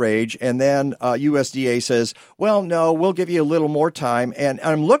an outrage. And then USDA says, well, no, we'll give you a little more time. And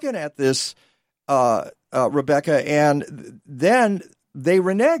I'm looking at this, Rebecca, and then they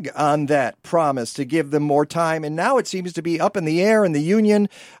renege on that promise to give them more time, and now it seems to be up in the air, and the union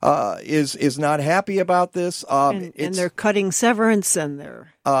is not happy about this. And they're cutting severance, and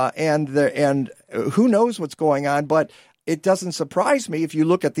they're and who knows what's going on, but it doesn't surprise me if you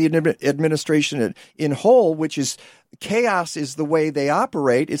look at the administration in whole, which is chaos is the way they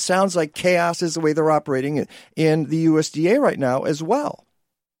operate. It sounds like chaos is the way they're operating in the USDA right now as well.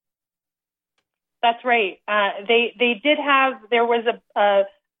 That's right. They did have, there was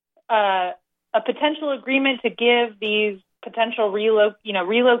a potential agreement to give these potential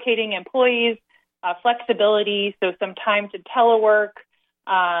relocating employees flexibility, so some time to telework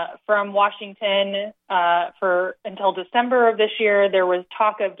from Washington until December of this year. There was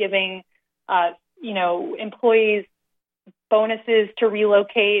talk of giving employees bonuses to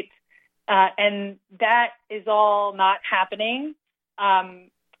relocate, and that is all not happening.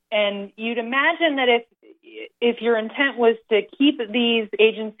 And you'd imagine that if your intent was to keep these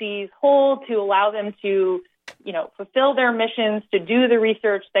agencies whole, to allow them to, fulfill their missions, to do the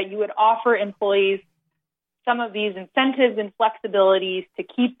research, that you would offer employees some of these incentives and flexibilities to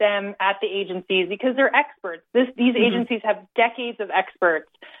keep them at the agencies because they're experts. These agencies have decades of experts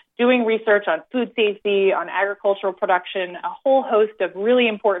doing research on food safety, on agricultural production, a whole host of really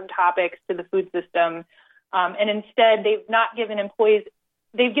important topics to the food system. And instead, they've given employees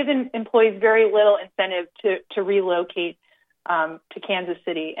very little incentive to relocate to Kansas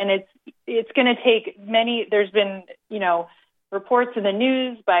City. And it's going to take there's been, reports in the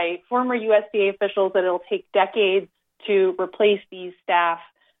news by former USDA officials that it'll take decades to replace these staff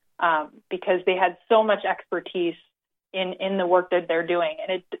because they had so much expertise in the work that they're doing.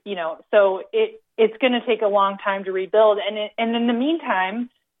 And it's going to take a long time to rebuild. And in the meantime,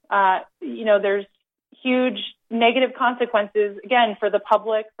 there's huge negative consequences, again, for the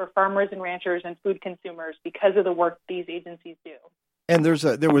public, for farmers and ranchers and food consumers because of the work these agencies do. And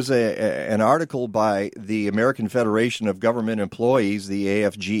there was an article by the American Federation of Government Employees, the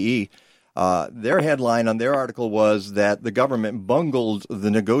AFGE. Their headline on their article was that the government bungled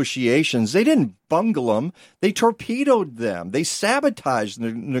the negotiations. They didn't bungle them. They torpedoed them. They sabotaged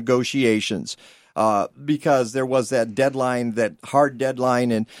the negotiations because there was that deadline, that hard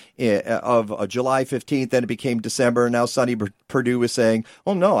deadline of July 15th. Then it became December. And now Sonny Perdue is saying,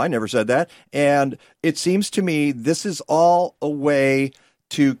 oh, no, I never said that. And it seems to me this is all a way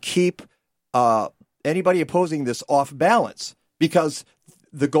to keep anybody opposing this off balance because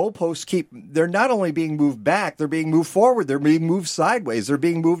the goalposts they're not only being moved back, they're being moved forward, they're being moved sideways, they're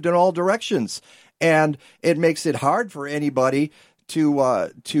being moved in all directions. And it makes it hard for anybody to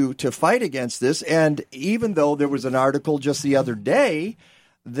fight against this. And even though there was an article just the other day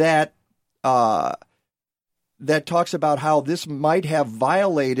that talks about how this might have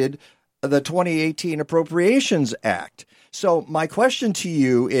violated the 2018 Appropriations Act. So my question to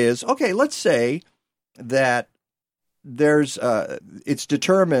you is, okay, let's say that it's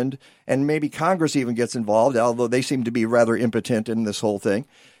determined, and maybe Congress even gets involved, although they seem to be rather impotent in this whole thing,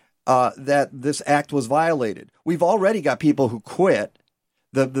 that this act was violated. We've already got people who quit.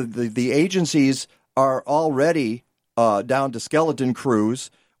 The agencies are already down to skeleton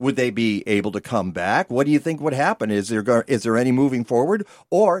crews. Would they be able to come back? What do you think would happen? Is there any moving forward?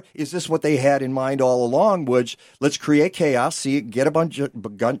 Or is this what they had in mind all along, which let's create chaos, get a bunch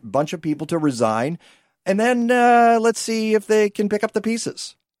of people to resign, and then let's see if they can pick up the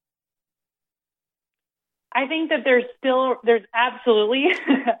pieces? I think that there's absolutely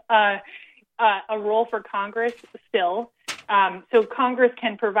a role for Congress still. So Congress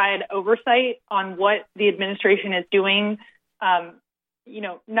can provide oversight on what the administration is doing,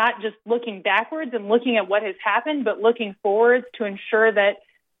 not just looking backwards and looking at what has happened, but looking forwards to ensure that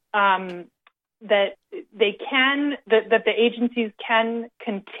that the agencies can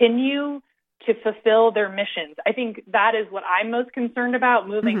continue to fulfill their missions. I think that is what I'm most concerned about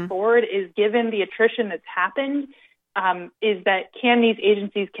moving forward is, given the attrition that's happened, is that can these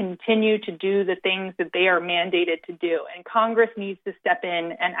agencies continue to do the things that they are mandated to do? And Congress needs to step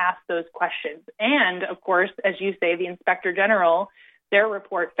in and ask those questions. And, of course, as you say, the Inspector General, their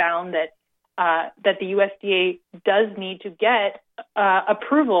report found that the USDA does need to get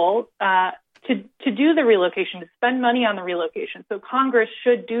approval to do the relocation, to spend money on the relocation. So Congress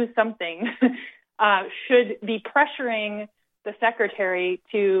should do something, should be pressuring the Secretary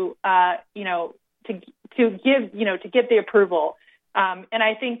to get the approval. And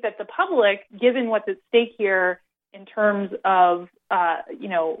I think that the public, given what's at stake here in terms of,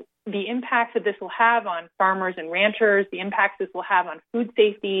 the impacts that this will have on farmers and ranchers, the impacts this will have on food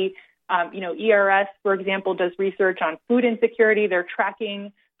safety. ERS, for example, does research on food insecurity. They're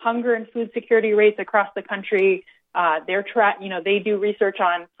tracking hunger and food security rates across the country. They do research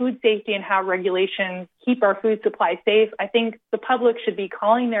on food safety and how regulations keep our food supply safe. I think the public should be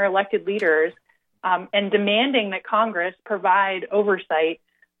calling their elected leaders and demanding that Congress provide oversight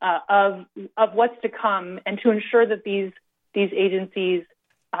of what's to come and to ensure that these agencies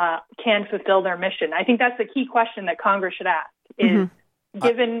can fulfill their mission. I think that's the key question that Congress should ask is,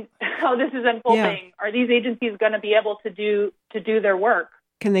 given how this is unfolding, are these agencies going to be able to do their work?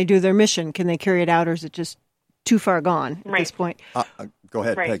 Can they do their mission? Can they carry it out, or is it just too far gone at this point? Go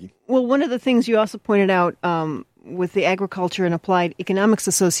ahead, Peggy. Well, one of the things you also pointed out with the Agriculture and Applied Economics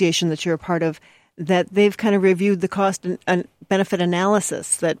Association that you're a part of, that they've kind of reviewed the cost and benefit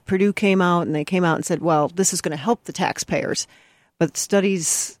analysis, that Purdue came out and said, well, this is going to help the taxpayers. But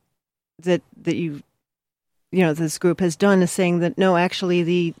studies that this group has done is saying that, no,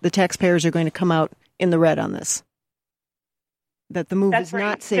 actually the taxpayers are going to come out in the red on this, that the move is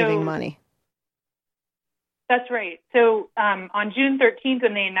not saving money. That's right. So on June 13th,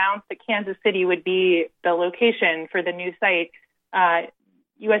 when they announced that Kansas City would be the location for the new site,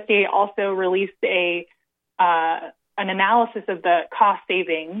 USDA also released an analysis of the cost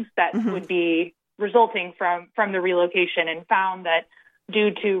savings that would be resulting from the relocation, and found that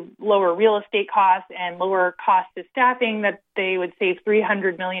due to lower real estate costs and lower cost to staffing, that they would save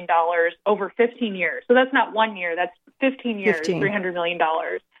 $300 million over 15 years. So that's not 1 year, that's 15 years, $300 million.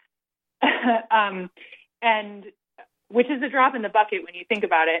 And which is a drop in the bucket when you think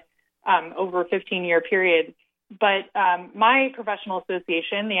about it, over a 15-year period. But my professional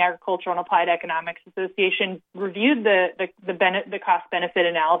association, the Agricultural and Applied Economics Association, reviewed the cost-benefit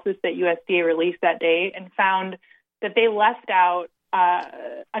analysis that USDA released that day and found that they left out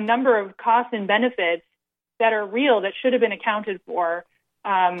a number of costs and benefits that are real, that should have been accounted for.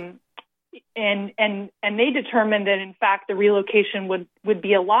 And they determined that, in fact, the relocation would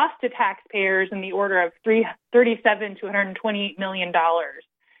be a loss to taxpayers in the order of $37 to $128 million.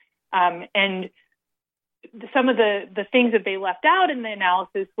 And some of the things that they left out in the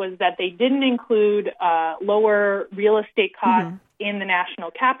analysis was that they didn't include lower real estate costs in the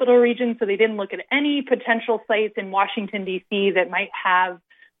national capital region. So they didn't look at any potential sites in Washington, D.C. that might have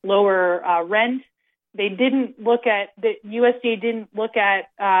lower rent. They didn't look at, the USDA didn't look at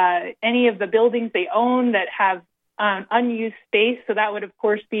any of the buildings they own that have unused space. So that would, of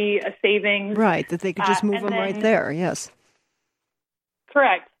course, be a savings. Right, that they could just move them right there, yes.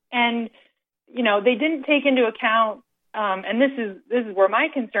 Correct. And, you know, they didn't take into account, and this is where my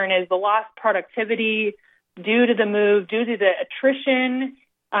concern is, the lost productivity due to the move, due to the attrition,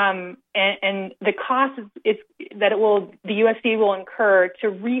 and the cost that the USDA will incur to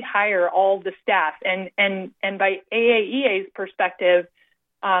rehire all the staff. And by AAEA's perspective,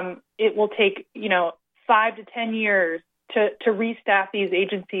 it will take, 5 to 10 years to restaff these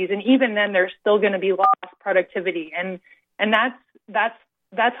agencies. And even then, there's still going to be lost productivity. And that's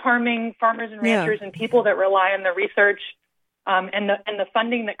harming farmers and ranchers and people that rely on the research and the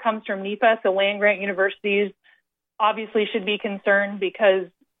funding that comes from NEPA. So land grant universities obviously should be concerned, because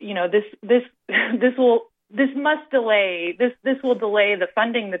this will delay the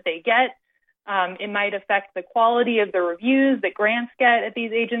funding that they get. It might affect the quality of the reviews that grants get at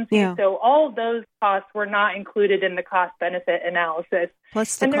these agencies. Yeah. So all of those costs were not included in the cost benefit analysis.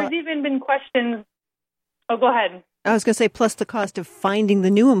 There's even been questions. Oh, go ahead. I was going to say, plus the cost of finding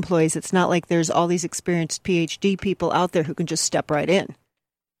the new employees. It's not like there's all these experienced PhD people out there who can just step right in.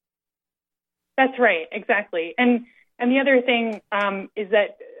 That's right, exactly. And the other thing is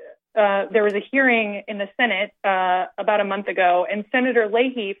that there was a hearing in the Senate about a month ago, and Senator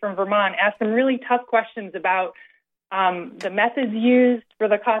Leahy from Vermont asked some really tough questions about the methods used for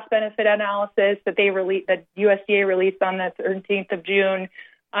the cost-benefit analysis that USDA released on the 13th of June.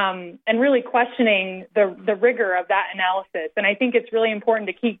 And really questioning the rigor of that analysis. And I think it's really important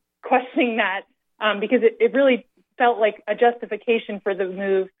to keep questioning that because it really felt like a justification for the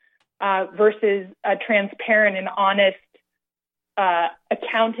move versus a transparent and honest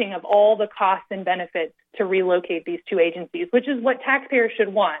accounting of all the costs and benefits to relocate these two agencies, which is what taxpayers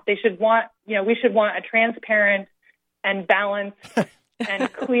should want. They should want, we should want a transparent and balanced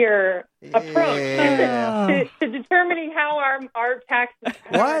and clear approach to determining how our tax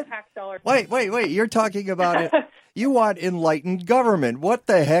dollars. Wait! You're talking about it. You want enlightened government. What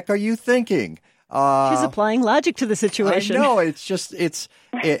the heck are you thinking? She's applying logic to the situation. I know. It's just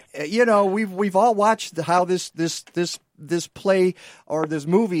we've all watched how this play or this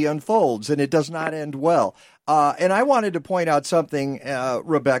movie unfolds, and it does not end well. And I wanted to point out something,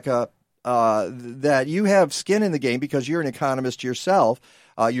 Rebecca. That you have skin in the game because you're an economist yourself.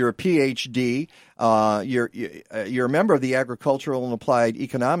 You're a PhD. You're a member of the Agricultural and Applied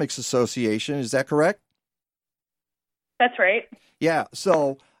Economics Association. Is that correct? That's right. Yeah.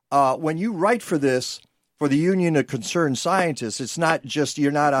 So when you write for the Union of Concerned Scientists, it's not just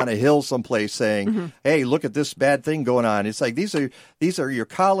you're not on a hill someplace saying, "Hey, look at this bad thing going on." It's like these are your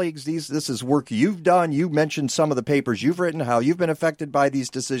colleagues. This is work you've done. You mentioned some of the papers you've written, how you've been affected by these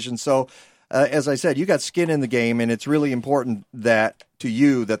decisions. So, as I said, you got skin in the game, and it's really important that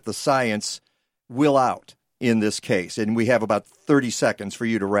the science will out in this case. And we have about 30 seconds for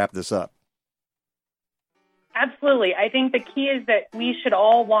you to wrap this up. Absolutely. I think the key is that we should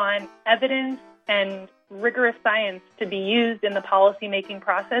all want evidence and rigorous science to be used in the policymaking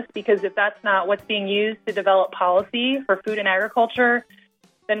process, because if that's not what's being used to develop policy for food and agriculture,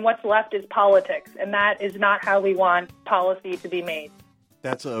 then what's left is politics, and that is not how we want policy to be made.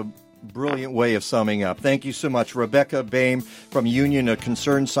 That's a brilliant way of summing up. Thank you so much, Rebecca Boehm from Union of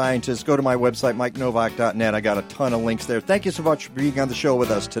Concerned Scientists. Go to my website, MikeNovak.net. I got a ton of links there. Thank you so much for being on the show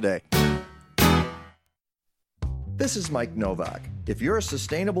with us today. This is Mike Novak. If you're a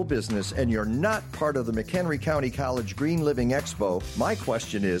sustainable business and you're not part of the McHenry County College Green Living Expo, my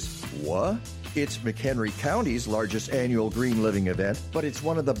question is, what? It's McHenry County's largest annual green living event, but it's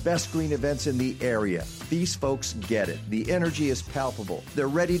one of the best green events in the area. These folks get it. The energy is palpable. They're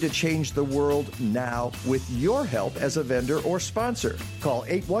ready to change the world now with your help as a vendor or sponsor. Call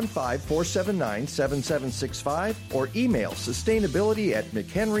 815-479-7765 or email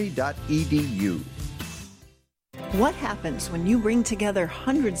sustainability@mchenry.edu. What happens when you bring together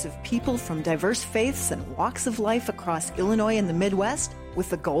hundreds of people from diverse faiths and walks of life across Illinois and the Midwest with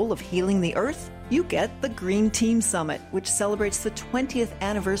the goal of healing the earth? You get the Green Team Summit, which celebrates the 20th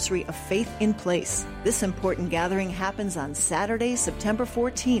anniversary of Faith in Place. This important gathering happens on Saturday, September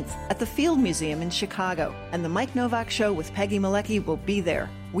 14th at the Field Museum in Chicago, and the Mike Novak Show with Peggy Malecki will be there.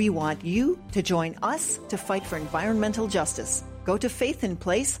 We want you to join us to fight for environmental justice. Go to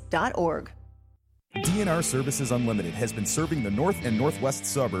faithinplace.org. DNR Services Unlimited has been serving the north and northwest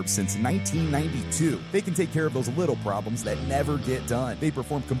suburbs since 1992. They can take care of those little problems that never get done. They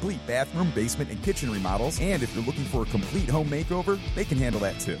perform complete bathroom, basement, and kitchen remodels, and if you're looking for a complete home makeover, they can handle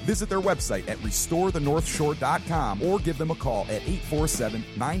that too. Visit their website at restorethenorthshore.com or give them a call at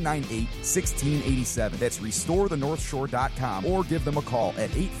 847-998-1687. That's restorethenorthshore.com or give them a call at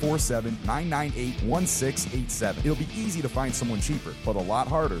 847-998-1687. It'll be easy to find someone cheaper, but a lot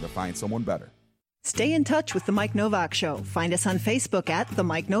harder to find someone better. Stay in touch with The Mike Novak Show. Find us on Facebook at The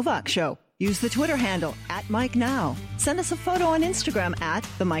Mike Novak Show. Use the Twitter handle at Mike Now. Send us a photo on Instagram at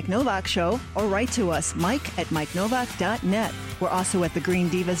The Mike Novak Show or write to us, mike@mikenovak.net. We're also at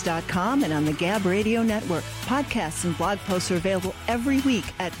thegreendivas.com and on the Gab Radio Network. Podcasts and blog posts are available every week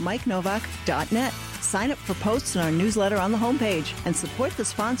at mikenovak.net. Sign up for posts in our newsletter on the homepage and support the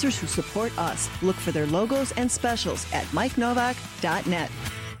sponsors who support us. Look for their logos and specials at mikenovak.net.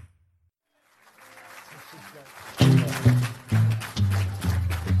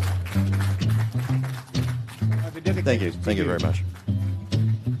 Thank you. Thank you very much.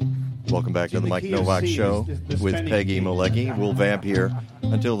 Welcome back to the Mike Novak Show with Peggy Malecki. We'll vamp here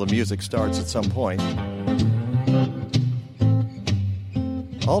until the music starts at some point.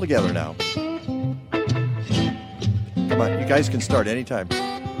 All together now. Come on, you guys can start anytime.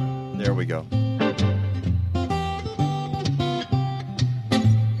 There we go.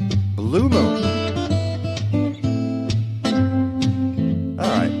 Blue Moon. All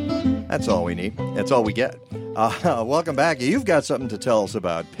right. That's all we need. That's all we get. Welcome back. You've got something to tell us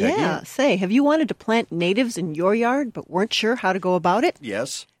about, Peggy. Yeah. Say, have you wanted to plant natives in your yard but weren't sure how to go about it?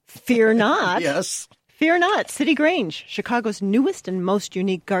 Yes. Fear not. Yes. Fear not. City Grange, Chicago's newest and most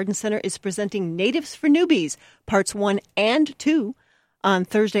unique garden center, is presenting Natives for Newbies, Parts 1 and 2, on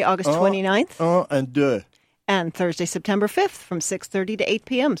Thursday, August 29th. And Thursday, September 5th from 6:30 to 8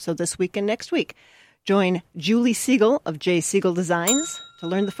 p.m., so this week and next week. Join Julie Siegel of J. Siegel Designs to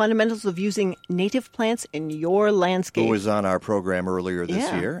learn the fundamentals of using native plants in your landscape. Who was on our program earlier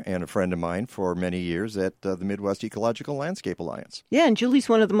this year, and a friend of mine for many years at the Midwest Ecological Landscape Alliance. Yeah, and Julie's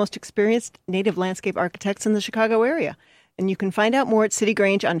one of the most experienced native landscape architects in the Chicago area. And you can find out more at City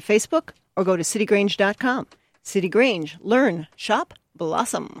Grange on Facebook or go to citygrange.com. City Grange, learn, shop,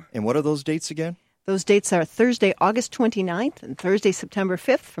 blossom. And what are those dates again? Those dates are Thursday, August 29th and Thursday, September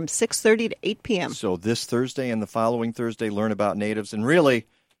 5th from 6:30 to 8 p.m. So this Thursday and the following Thursday, learn about natives. And really,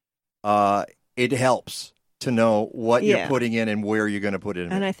 it helps to know what you're putting in and where you're going to put it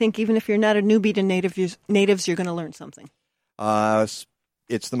in. And I think even if you're not a newbie to natives, you're going to learn something. It's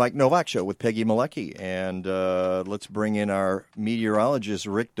the Mike Novak Show with Peggy Malecki. And let's bring in our meteorologist,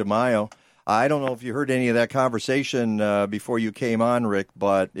 Rick DeMaio. I don't know if you heard any of that conversation before you came on, Rick,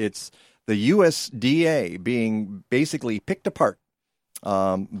 but it's the USDA being basically picked apart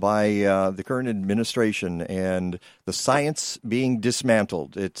by the current administration and the science being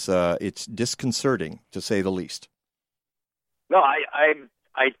dismantled. It's disconcerting, to say the least. No, I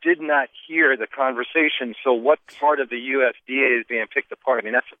did not hear the conversation. So what part of the USDA is being picked apart? I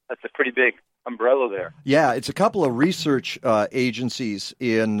mean, that's a pretty big umbrella there. Yeah, it's a couple of research agencies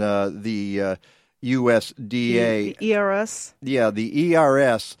in the USDA. The ERS? Yeah, the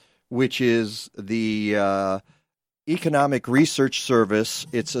ERS, which is the Economic Research Service.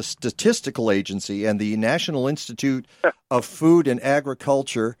 It's a statistical agency, and the National Institute of Food and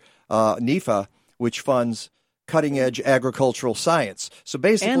Agriculture, NIFA, which funds cutting-edge agricultural science. So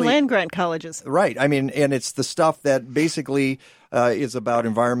basically, and land-grant colleges. Right. I mean, and it's the stuff that basically is about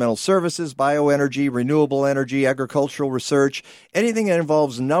environmental services, bioenergy, renewable energy, agricultural research, anything that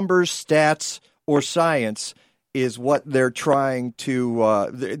involves numbers, stats, or science is what they're trying to.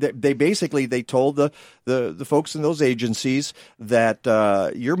 They told the folks in those agencies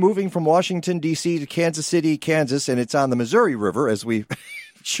that you're moving from Washington D.C. to Kansas City, Kansas, and it's on the Missouri River, as we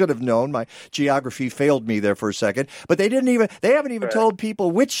should have known. My geography failed me there for a second, but they haven't even told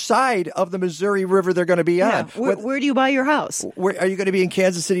people which side of the Missouri River they're going to be on. Where do you buy your house? Are you going to be in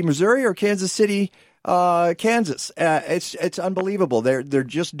Kansas City, Missouri, or Kansas City, Kansas? It's unbelievable. They're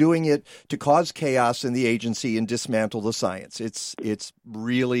just doing it to cause chaos in the agency and dismantle the science. It's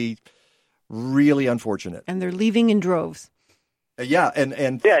really, really unfortunate. And they're leaving in droves. And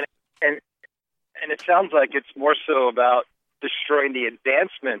it sounds like it's more so about destroying the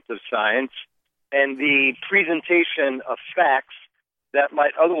advancement of science and the presentation of facts that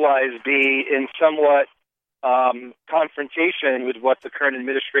might otherwise be in somewhat confrontation with what the current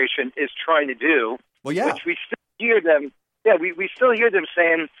administration is trying to do. Well, yeah. Which we still hear them. Yeah, we still hear them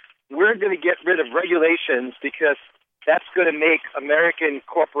saying we're going to get rid of regulations because that's going to make American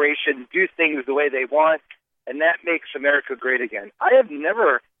corporations do things the way they want, and that makes America great again. I don't think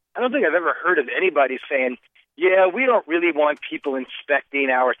I've ever heard of anybody saying, yeah, we don't really want people inspecting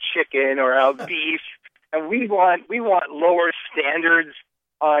our chicken or our beef, and we want lower standards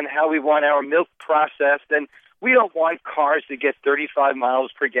on how we want our milk processed, and we don't want cars to get 35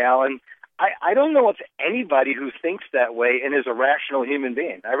 miles per gallon. I don't know of anybody who thinks that way and is a rational human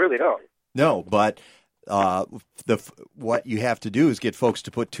being. I really don't. No, but what you have to do is get folks to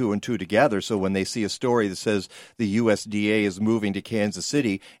put two and two together. So when they see a story that says the USDA is moving to Kansas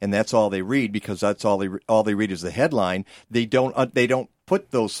City, and that's all they read because that's all they read is the headline, they don't put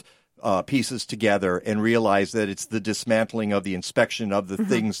those pieces together and realize that it's the dismantling of the inspection of the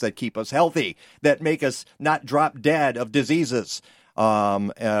things that keep us healthy, that make us not drop dead of diseases.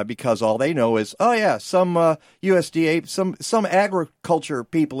 Because all they know is, oh yeah, some USDA, some agriculture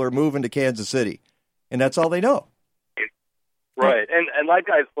people are moving to Kansas City, and that's all they know. Right, and like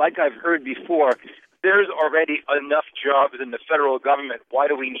I've heard before, there's already enough jobs in the federal government. Why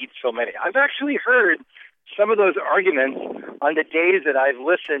do we need so many? I've actually heard some of those arguments on the days that I've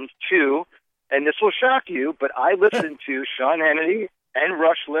listened to, and this will shock you, but I listened to Sean Hannity and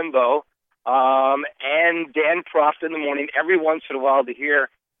Rush Limbaugh and Dan Proft in the morning every once in a while to hear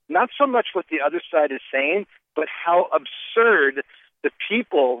not so much what the other side is saying, but how absurd the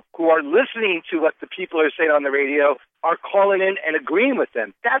people who are listening to what the people are saying on the radio are calling in and agreeing with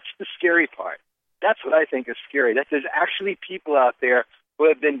them. That's the scary part. That's what I think is scary, that there's actually people out there who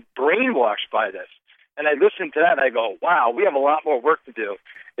have been brainwashed by this. And I listen to that and I go, wow, we have a lot more work to do.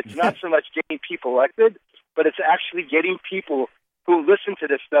 It's not so much getting people elected, but it's actually getting people who listen to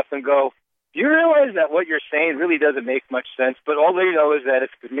this stuff and go, do you realize that what you're saying really doesn't make much sense? But all they know is that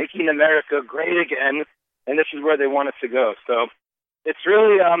it's making America great again, and this is where they want us to go. So it's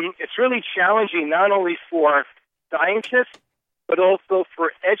really challenging not only for scientists, but also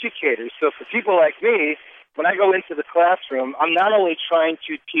for educators. So for people like me, when I go into the classroom, I'm not only trying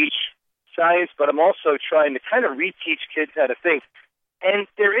to teach science, but I'm also trying to kind of reteach kids how to think. And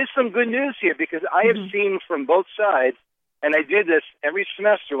there is some good news here because I have seen from both sides, and I do this every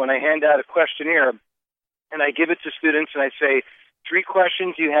semester when I hand out a questionnaire, and I give it to students, and I say, 3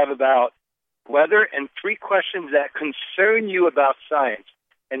 questions you have about weather and 3 questions that concern you about science.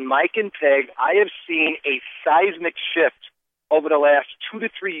 And Mike and Peg, I have seen a seismic shift over the last 2 to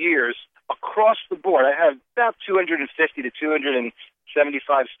 3 years across the board. I have about 250 to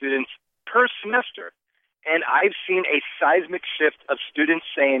 275 students per semester. And I've seen a seismic shift of students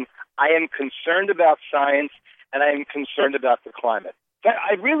saying, I am concerned about science and I am concerned about the climate. But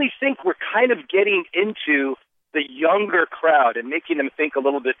I really think we're kind of getting into the younger crowd and making them think a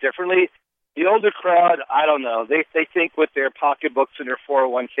little bit differently. The older crowd, I don't know. They think with their pocketbooks and their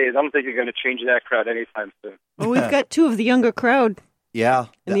 401ks. I don't think you're going to change that crowd anytime soon. Well, we've got 2 of the younger crowd. Yeah,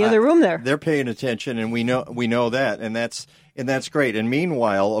 in the other room there. They're paying attention, and we know that, and that's great. And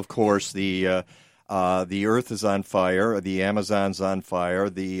meanwhile, of course, the Earth is on fire, the Amazon's on fire,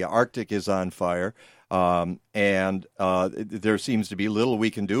 the Arctic is on fire, and there seems to be little we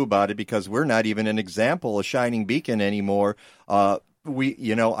can do about it because we're not even an example, a shining beacon anymore. I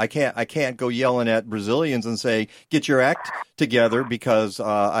can't go yelling at Brazilians and say, get your act together because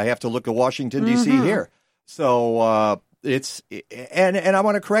I have to look at Washington, D.C. here. So and I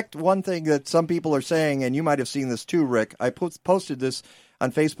want to correct one thing that some people are saying, and you might have seen this too, Rick. I posted this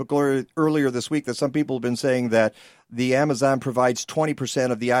on Facebook earlier this week that some people have been saying that the Amazon provides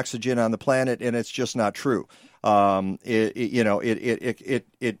 20% of the oxygen on the planet, and it's just not true. It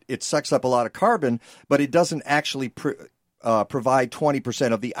sucks up a lot of carbon, but it doesn't actually provide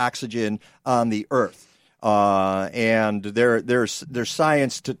 20% of the oxygen on the Earth. And there's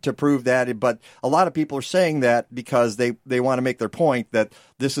science to prove that, but a lot of people are saying that because they want to make their point that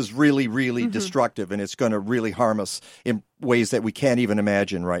this is really, really destructive and it's going to really harm us in ways that we can't even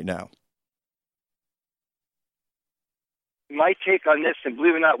imagine right now. My take on this, and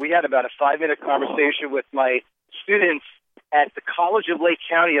believe it or not, we had about a 5-minute conversation with my students at the College of Lake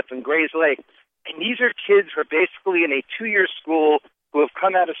County up in Grays Lake. And these are kids who are basically in a 2-year school who have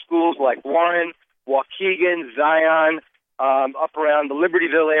come out of schools like Warren, Waukegan, Zion, up around the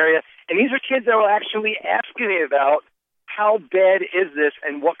Libertyville area. And these are kids that were actually asking me about how bad is this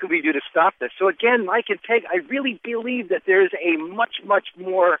and what can we do to stop this. So again, Mike and Peg, I really believe that there's a much, much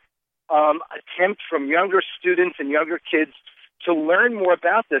more attempt from younger students and younger kids to learn more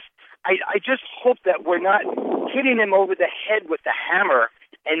about this. I just hope that we're not hitting them over the head with the hammer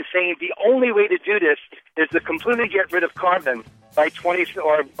and saying the only way to do this is to completely get rid of carbon by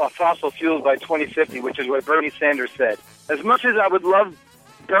fossil fuels by 2050, which is what Bernie Sanders said. As much as I would love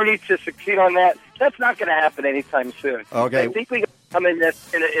Bernie to succeed on that, that's not going to happen anytime soon. Okay. I think we got to come in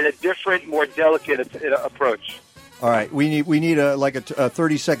this in a different, more delicate approach. All right, we need a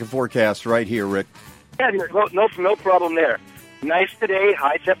 30-second forecast right here, Rick. Yeah, no problem there. Nice today,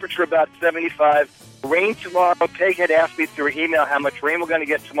 high temperature about 75. Rain tomorrow. Peg had asked me through email how much rain we're going to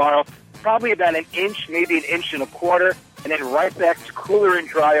get tomorrow. Probably about an inch, maybe an inch and a quarter. And then right back to cooler and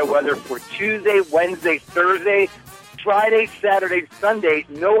drier weather for Tuesday, Wednesday, Thursday, Friday, Saturday, Sunday.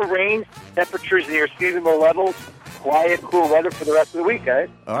 No rain. Temperatures near seasonal levels. Quiet, cool weather for the rest of the week, guys.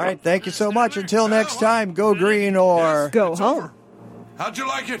 All right, thank you so much. Until next time, go green or go home. How'd you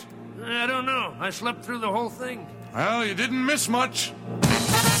like it? I don't know. I slept through the whole thing. Well, you didn't miss much.